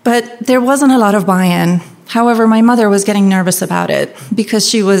 But there wasn't a lot of buy-in. However, my mother was getting nervous about it because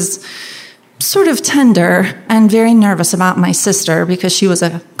she was sort of tender and very nervous about my sister because she was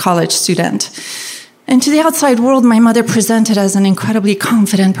a college student. And to the outside world, my mother presented as an incredibly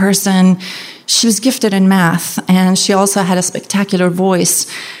confident person. She was gifted in math, and she also had a spectacular voice.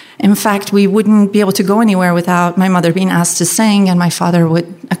 In fact, we wouldn't be able to go anywhere without my mother being asked to sing, and my father would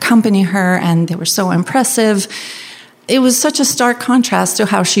accompany her, and they were so impressive. It was such a stark contrast to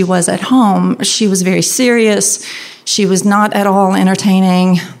how she was at home. She was very serious. She was not at all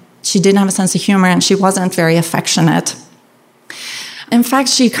entertaining. She didn't have a sense of humor, and she wasn't very affectionate. In fact,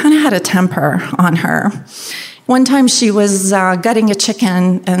 she kind of had a temper on her. One time she was gutting a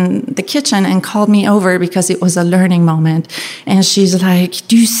chicken in the kitchen and called me over because it was a learning moment. And she's like,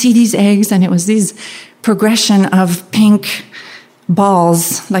 "Do you see these eggs?" And it was these progression of pink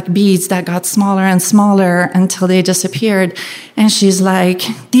balls, like beads, that got smaller and smaller until they disappeared. And she's like,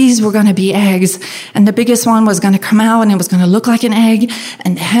 "These were going to be eggs. And the biggest one was going to come out and it was going to look like an egg.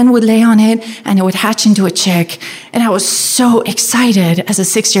 And the hen would lay on it and it would hatch into a chick." And I was so excited as a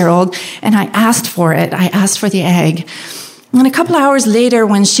 6-year-old. And I asked for it. I asked for the egg. And a couple hours later,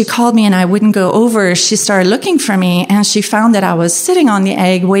 when she called me and I wouldn't go over, she started looking for me and she found that I was sitting on the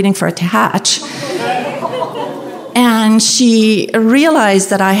egg waiting for it to hatch. And she realized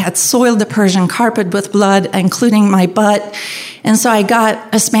that I had soiled the Persian carpet with blood, including my butt. And so I got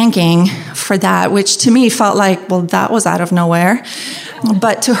a spanking for that, which to me felt like, well, that was out of nowhere.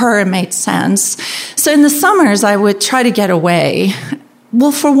 But to her, it made sense. So in the summers, I would try to get away.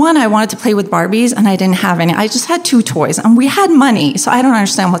 Well, for one, I wanted to play with Barbies, and I didn't have any. I just had 2 toys, and we had money, so I don't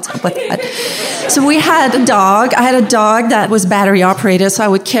understand what's up with that. So we had a dog. I had a dog that was battery operated, so I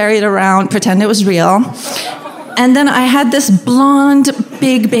would carry it around, pretend it was real. And then I had this blonde,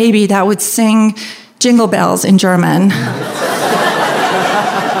 big baby that would sing Jingle Bells in German.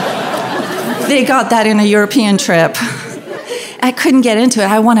 They got that in a European trip. I couldn't get into it.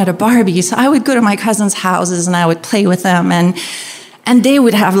 I wanted a Barbie, so I would go to my cousins' houses and I would play with them. And they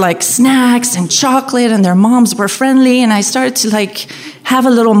would have like snacks and chocolate, and their moms were friendly. And I started to like have a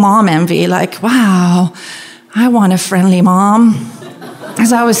little mom envy, like, wow, I want a friendly mom.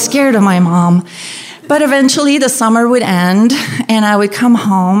 Because I was scared of my mom. But eventually the summer would end and I would come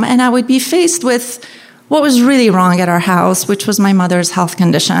home and I would be faced with what was really wrong at our house, which was my mother's health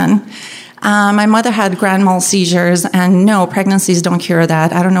condition. My mother had grand mal seizures, and no, pregnancies don't cure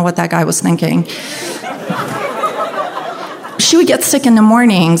that. I don't know what that guy was thinking. She would get sick in the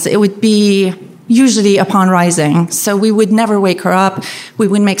mornings. It would be usually upon rising. So we would never wake her up. We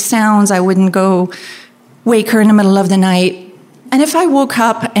would make sounds. I wouldn't go wake her in the middle of the night. And if I woke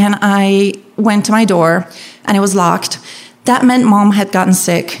up and I went to my door and it was locked, that meant mom had gotten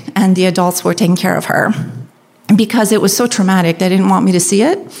sick and the adults were taking care of her. Because it was so traumatic, they didn't want me to see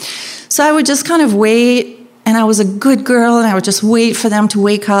it. So I would just kind of wait, and I was a good girl, and I would just wait for them to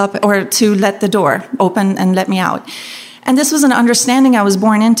wake up or to let the door open and let me out. And this was an understanding I was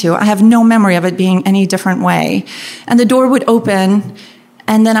born into. I have no memory of it being any different way. And the door would open,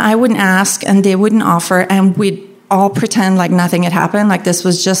 and then I wouldn't ask, and they wouldn't offer, and we'd all pretend like nothing had happened, like this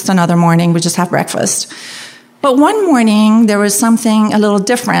was just another morning, we just have breakfast. But one morning, there was something a little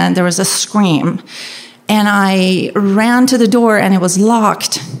different. There was a scream. And I ran to the door, and it was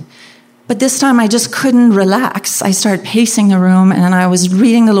locked. But this time, I just couldn't relax. I started pacing the room, and I was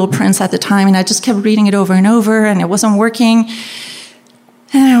reading The Little Prince at the time, and I just kept reading it over and over, and it wasn't working.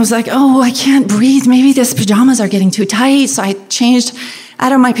 And I was like, oh, I can't breathe. Maybe these pajamas are getting too tight. So I changed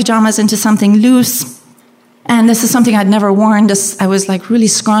out of my pajamas into something loose. And this is something I'd never worn. I was like really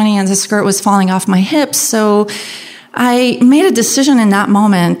scrawny and the skirt was falling off my hips. So I made a decision in that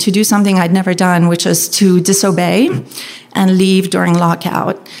moment to do something I'd never done, which was to disobey and leave during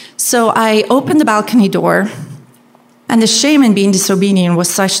lockout. So I opened the balcony door, and the shame in being disobedient was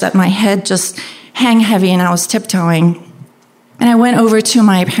such that my head just hung heavy and I was tiptoeing. And I went over to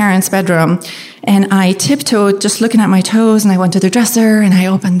my parents' bedroom and I tiptoed, just looking at my toes, and I went to the dresser and I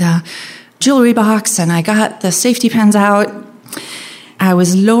opened the jewelry box and I got the safety pins out. I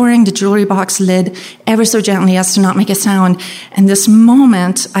was lowering the jewelry box lid ever so gently as to not make a sound. And this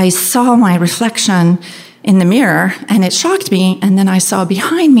moment, I saw my reflection in the mirror and it shocked me. And then I saw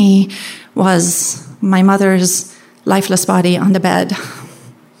behind me was my mother's lifeless body on the bed.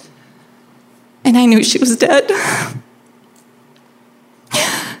 And I knew she was dead.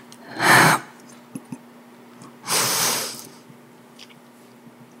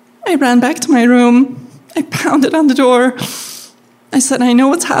 I ran back to my room. I pounded on the door. I said, I know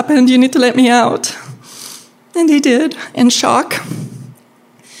what's happened. You need to let me out. And they did, in shock.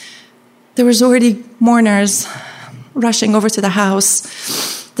 There was already mourners rushing over to the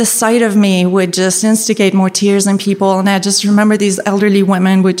house. The sight of me would just instigate more tears in people. And I just remember these elderly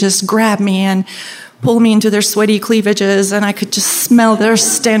women would just grab me and pull me into their sweaty cleavages, and I could just smell their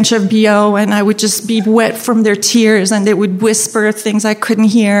stench of BO, and I would just be wet from their tears, and they would whisper things I couldn't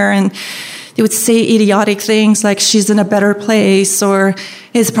hear, and they would say idiotic things like she's in a better place or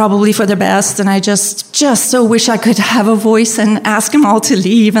it's probably for the best. And I just so wish I could have a voice and ask them all to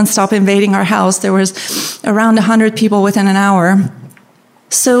leave and stop invading our house. There was around 100 people within an hour.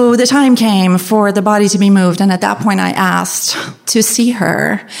 So the time came for the body to be moved, and at that point I asked to see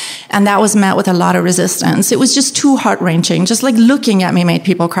her, and that was met with a lot of resistance. It was just too heart-wrenching. Just like looking at me made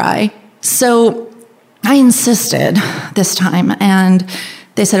people cry. So I insisted this time, and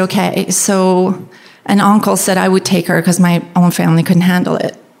they said, okay. So an uncle said I would take her because my own family couldn't handle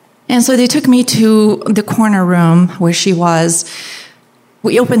it. And so they took me to the corner room where she was.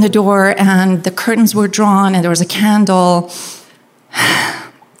 We opened the door, and the curtains were drawn, and there was a candle.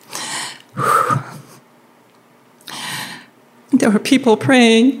 There were people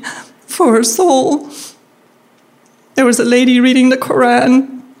praying for her soul. There was a lady reading the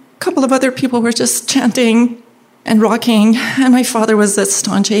Quran. A couple of other people were just chanting and rocking. And my father was a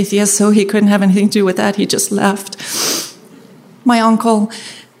staunch atheist, so he couldn't have anything to do with that. He just left. My uncle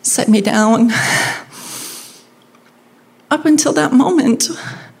set me down. Up until that moment,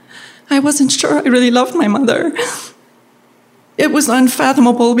 I wasn't sure I really loved my mother. It was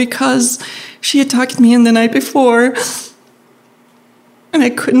unfathomable because she had tucked me in the night before, and I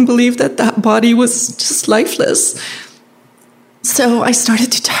couldn't believe that that body was just lifeless. So I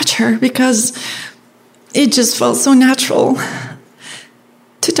started to touch her because it just felt so natural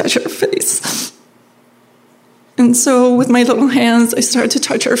to touch her face. And so with my little hands, I started to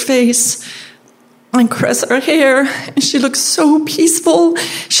touch her face and caress her hair, and she looked so peaceful.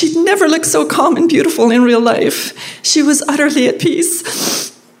 She'd never looked so calm and beautiful in real life. She was utterly at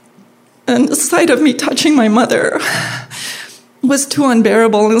peace. And the sight of me touching my mother was too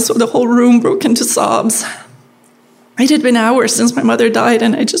unbearable, and so the whole room broke into sobs. It had been hours since my mother died,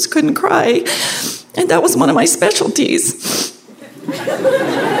 and I just couldn't cry. And that was one of my specialties.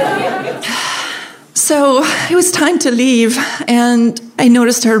 So it was time to leave, and I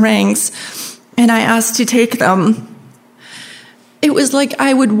noticed her rings. And I asked to take them. It was like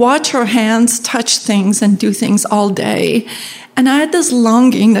I would watch her hands touch things and do things all day. And I had this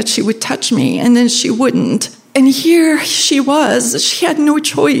longing that she would touch me, and then she wouldn't. And here she was. She had no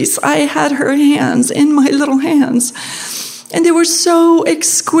choice. I had her hands in my little hands. And they were so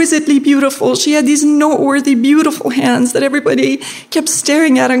exquisitely beautiful. She had these noteworthy, beautiful hands that everybody kept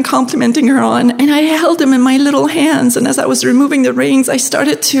staring at and complimenting her on. And I held them in my little hands. And as I was removing the rings, I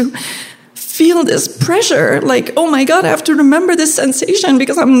started to feel this pressure, like, oh my God, I have to remember this sensation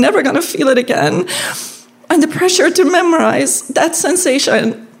because I'm never going to feel it again. And the pressure to memorize that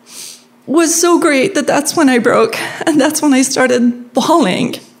sensation was so great that that's when I broke. And that's when I started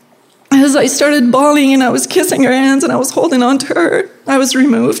bawling. As I started bawling and I was kissing her hands and I was holding on to her, I was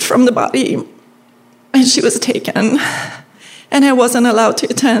removed from the body and she was taken. And I wasn't allowed to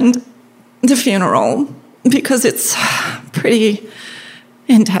attend the funeral because it's pretty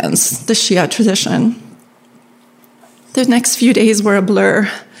intense, the Shia tradition. The next few days were a blur.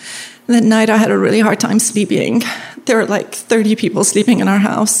 That night I had a really hard time sleeping. There were like 30 people sleeping in our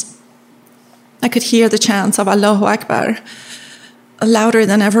house. I could hear the chants of Allahu Akbar louder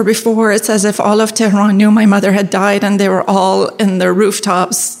than ever before. It's as if all of Tehran knew my mother had died and they were all in their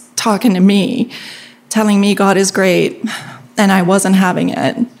rooftops talking to me, telling me God is great, and I wasn't having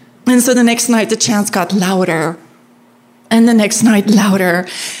it. And so the next night the chants got louder. And the next night, louder.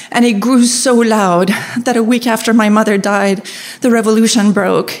 And it grew so loud that a week after my mother died, the revolution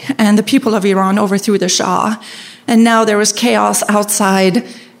broke and the people of Iran overthrew the Shah. And now there was chaos outside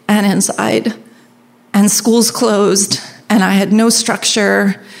and inside. And schools closed, and I had no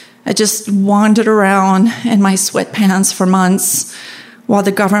structure. I just wandered around in my sweatpants for months while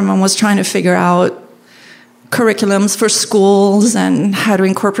the government was trying to figure out curriculums for schools and how to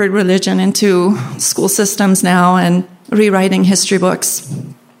incorporate religion into school systems now and rewriting history books.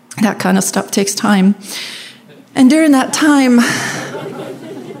 That kind of stuff takes time. And during that time,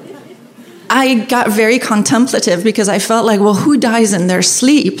 I got very contemplative because I felt like, well, who dies in their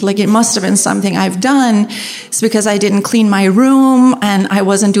sleep? Like, it must have been something I've done. It's because I didn't clean my room and I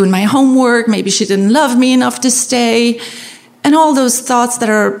wasn't doing my homework. Maybe she didn't love me enough to stay. And all those thoughts that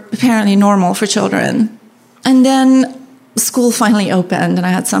are apparently normal for children. And then school finally opened and I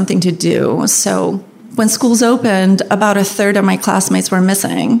had something to do. So when schools opened, about a third of my classmates were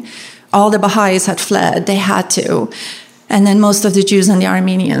missing. All the Baha'is had fled. They had to. And then most of the Jews and the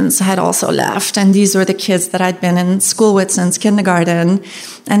Armenians had also left. And these were the kids that I'd been in school with since kindergarten.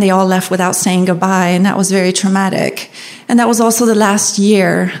 And they all left without saying goodbye. And that was very traumatic. And that was also the last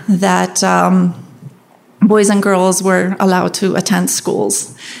year that boys and girls were allowed to attend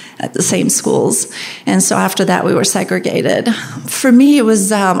schools. at the same schools. And so after that, we were segregated. For me, it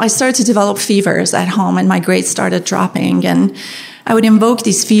was, I started to develop fevers at home, and my grades started dropping. And I would invoke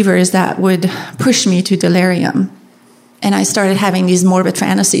these fevers that would push me to delirium. And I started having these morbid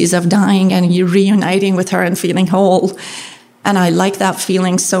fantasies of dying and reuniting with her and feeling whole. And I liked that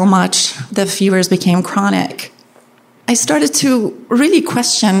feeling so much, the fevers became chronic. I started to really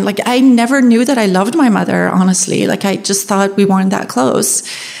question, like, I never knew that I loved my mother, honestly. Like, I just thought we weren't that close.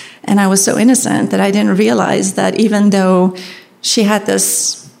 And I was so innocent that I didn't realize that even though she had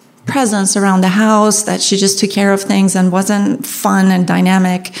this presence around the house, that she just took care of things and wasn't fun and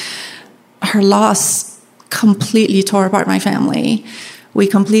dynamic, her loss completely tore apart my family. We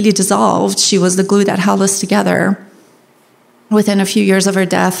completely dissolved. She was the glue that held us together. Within a few years of her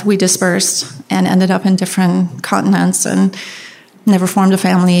death, we dispersed and ended up in different continents and never formed a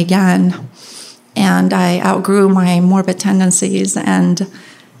family again. And I outgrew my morbid tendencies and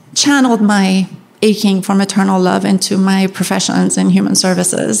channeled my aching for maternal love into my professions in human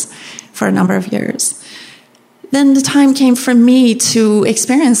services for a number of years. Then the time came for me to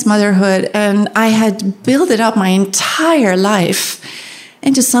experience motherhood, and I had built it up my entire life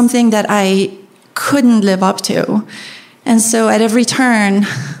into something that I couldn't live up to. And so at every turn,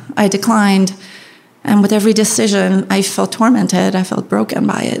 I declined. And with every decision, I felt tormented. I felt broken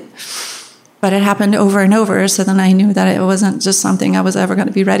by it. But it happened over and over, so then I knew that it wasn't just something I was ever going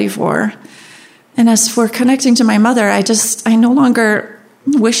to be ready for. And as for connecting to my mother, I no longer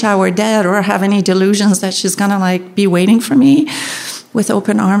wish I were dead or have any delusions that she's going to be waiting for me with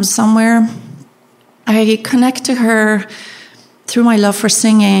open arms somewhere. I connect to her through my love for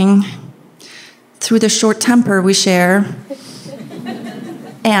singing, through the short temper we share,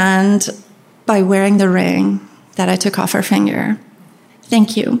 and by wearing the ring that I took off her finger.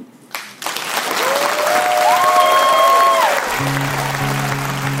 Thank you.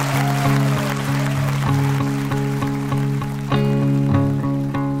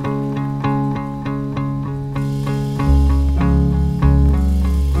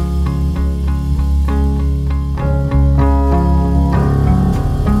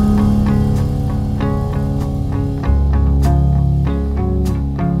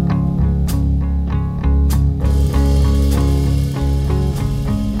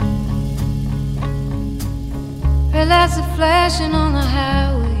 Lights are flashing on the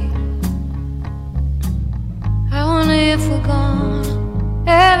highway. I wonder if we're gonna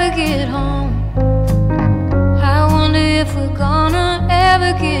ever get home. I wonder if we're gonna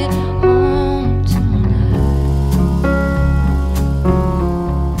ever get home tonight.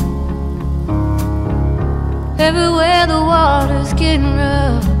 Everywhere the water's getting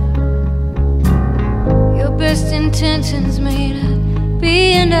rough, your best intentions may not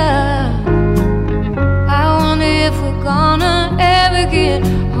be enough. I wonder if we're gonna ever get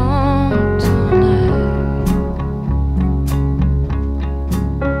home tonight.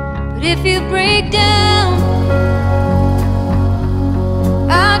 But if you break down,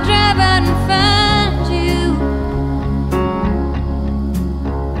 I'll drive out and find you.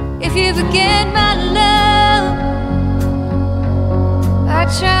 If you forget my love, I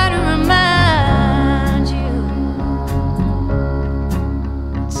try to remind you.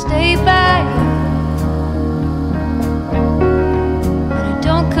 Stay by you.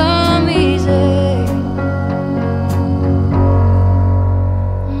 Come easy.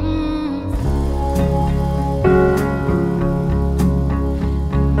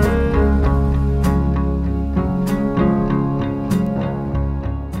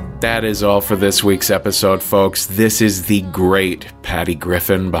 That is all for this week's episode, folks. This is the great Patty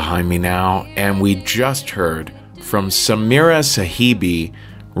Griffin behind me now, and we just heard from Samira Sahibi.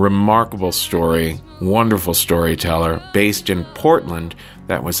 Remarkable story, wonderful storyteller, based in Portland.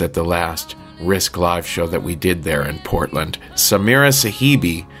 That was at the last Risk Live show that we did there in Portland. Samira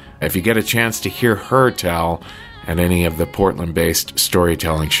Sahibi, if you get a chance to hear her tell at any of the Portland-based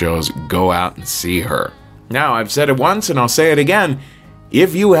storytelling shows, go out and see her. Now, I've said it once and I'll say it again.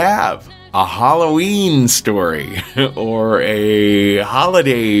 If you have a Halloween story or a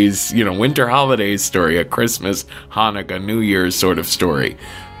holidays, winter holidays story, a Christmas, Hanukkah, New Year's sort of story,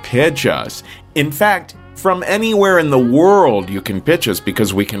 pitch us. In fact, from anywhere in the world you can pitch us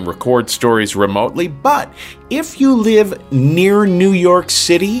because we can record stories remotely. But if you live near New York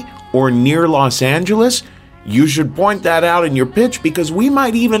City or near Los Angeles, you should point that out in your pitch because we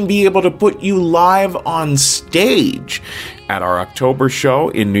might even be able to put you live on stage at our October show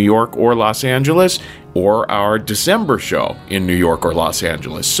in New York or Los Angeles, or our December show in New York or Los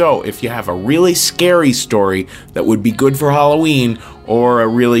Angeles. So if you have a really scary story that would be good for Halloween, or a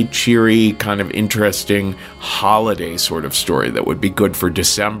really cheery, kind of interesting holiday sort of story that would be good for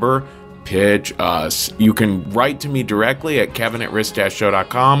December, pitch us. You can write to me directly at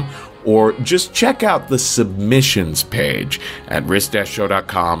kevin@risk-show.com, or just check out the submissions page at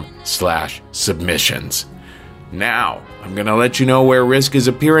risk-show.com/submissions. Now, I'm going to let you know where Risk is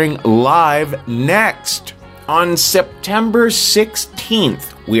appearing live next. On September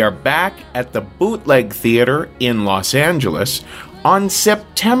 16th, we are back at the Bootleg Theater in Los Angeles. On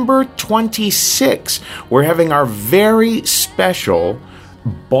September 26th, we're having our very special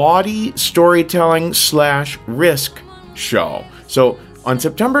body storytelling / risk show. So on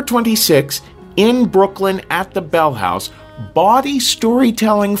September 26th, in Brooklyn at the Bell House, body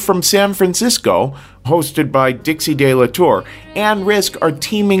storytelling from San Francisco, hosted by Dixie De La Tour, and Risk are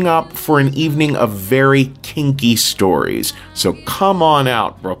teaming up for an evening of very kinky stories. So come on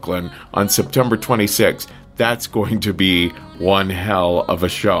out, Brooklyn, on September 26th. That's going to be one hell of a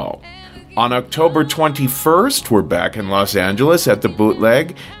show. On October 21st, we're back in Los Angeles at the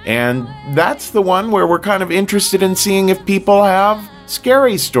Bootleg, and that's the one where we're kind of interested in seeing if people have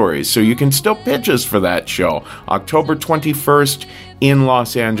scary stories, so you can still pitch us for that show. October 21st in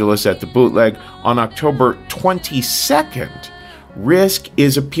Los Angeles at the Bootleg. On October 22nd, Risk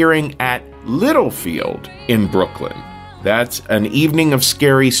is appearing at Littlefield in Brooklyn. That's an evening of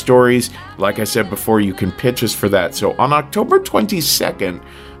scary stories. Like I said before, you can pitch us for that. So on October 22nd,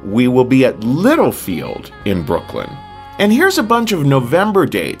 we will be at Littlefield in Brooklyn. And here's a bunch of November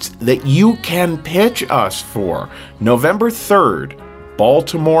dates that you can pitch us for. November 3rd,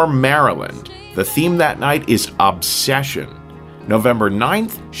 Baltimore, Maryland. The theme that night is Obsession. November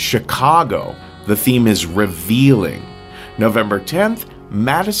 9th, Chicago. The theme is Revealing. November 10th,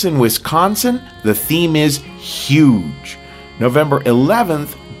 Madison, Wisconsin. The theme is Huge. November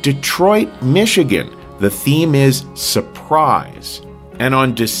 11th, Detroit, Michigan. The theme is Surprise. And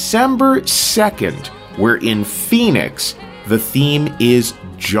on December 2nd, we're in Phoenix. The theme is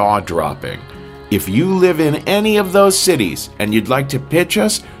Jaw-dropping. If you live in any of those cities and you'd like to pitch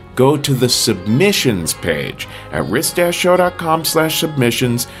us, go to the submissions page at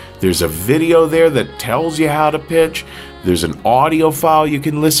risk-show.com/submissions. There's a video there that tells you how to pitch. There's an audio file you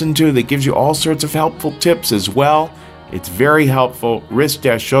can listen to that gives you all sorts of helpful tips as well. It's very helpful.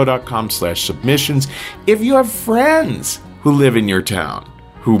 risk-show.com/submissions. If you have friends who live in your town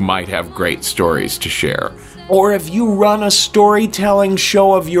who might have great stories to share, or if you run a storytelling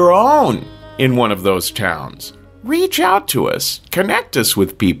show of your own in one of those towns, reach out to us. Connect us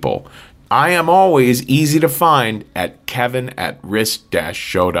with people. I am always easy to find at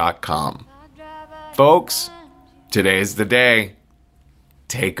kevin@risk-show.com. Folks, today's the day.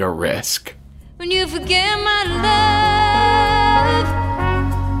 Take a risk. When you forget my love,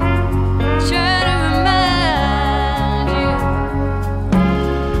 try to remind you,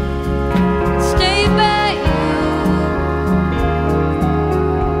 stay by you.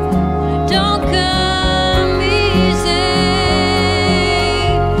 When it don't come easy,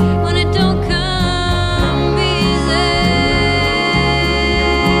 when it don't come easy,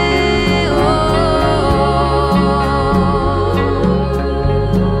 oh,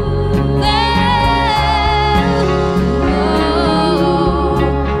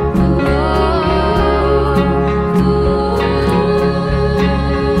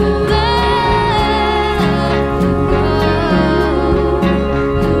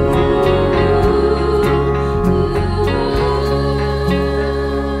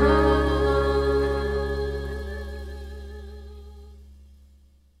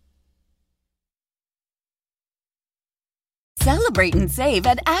 Celebrate and save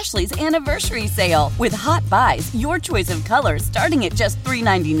at Ashley's Anniversary Sale. With Hot Buys, your choice of colors starting at just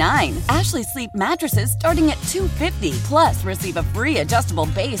 $3.99. Ashley Sleep mattresses starting at $2.50. Plus, receive a free adjustable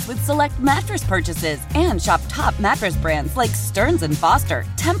base with select mattress purchases. And shop top mattress brands like Stearns & Foster,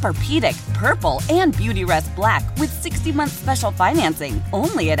 Tempur-Pedic, Purple, and Beautyrest Black with 60-month special financing.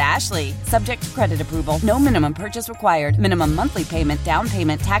 Only at Ashley. Subject to credit approval. No minimum purchase required. Minimum monthly payment, down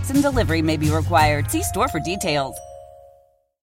payment, tax, and delivery may be required. See store for details.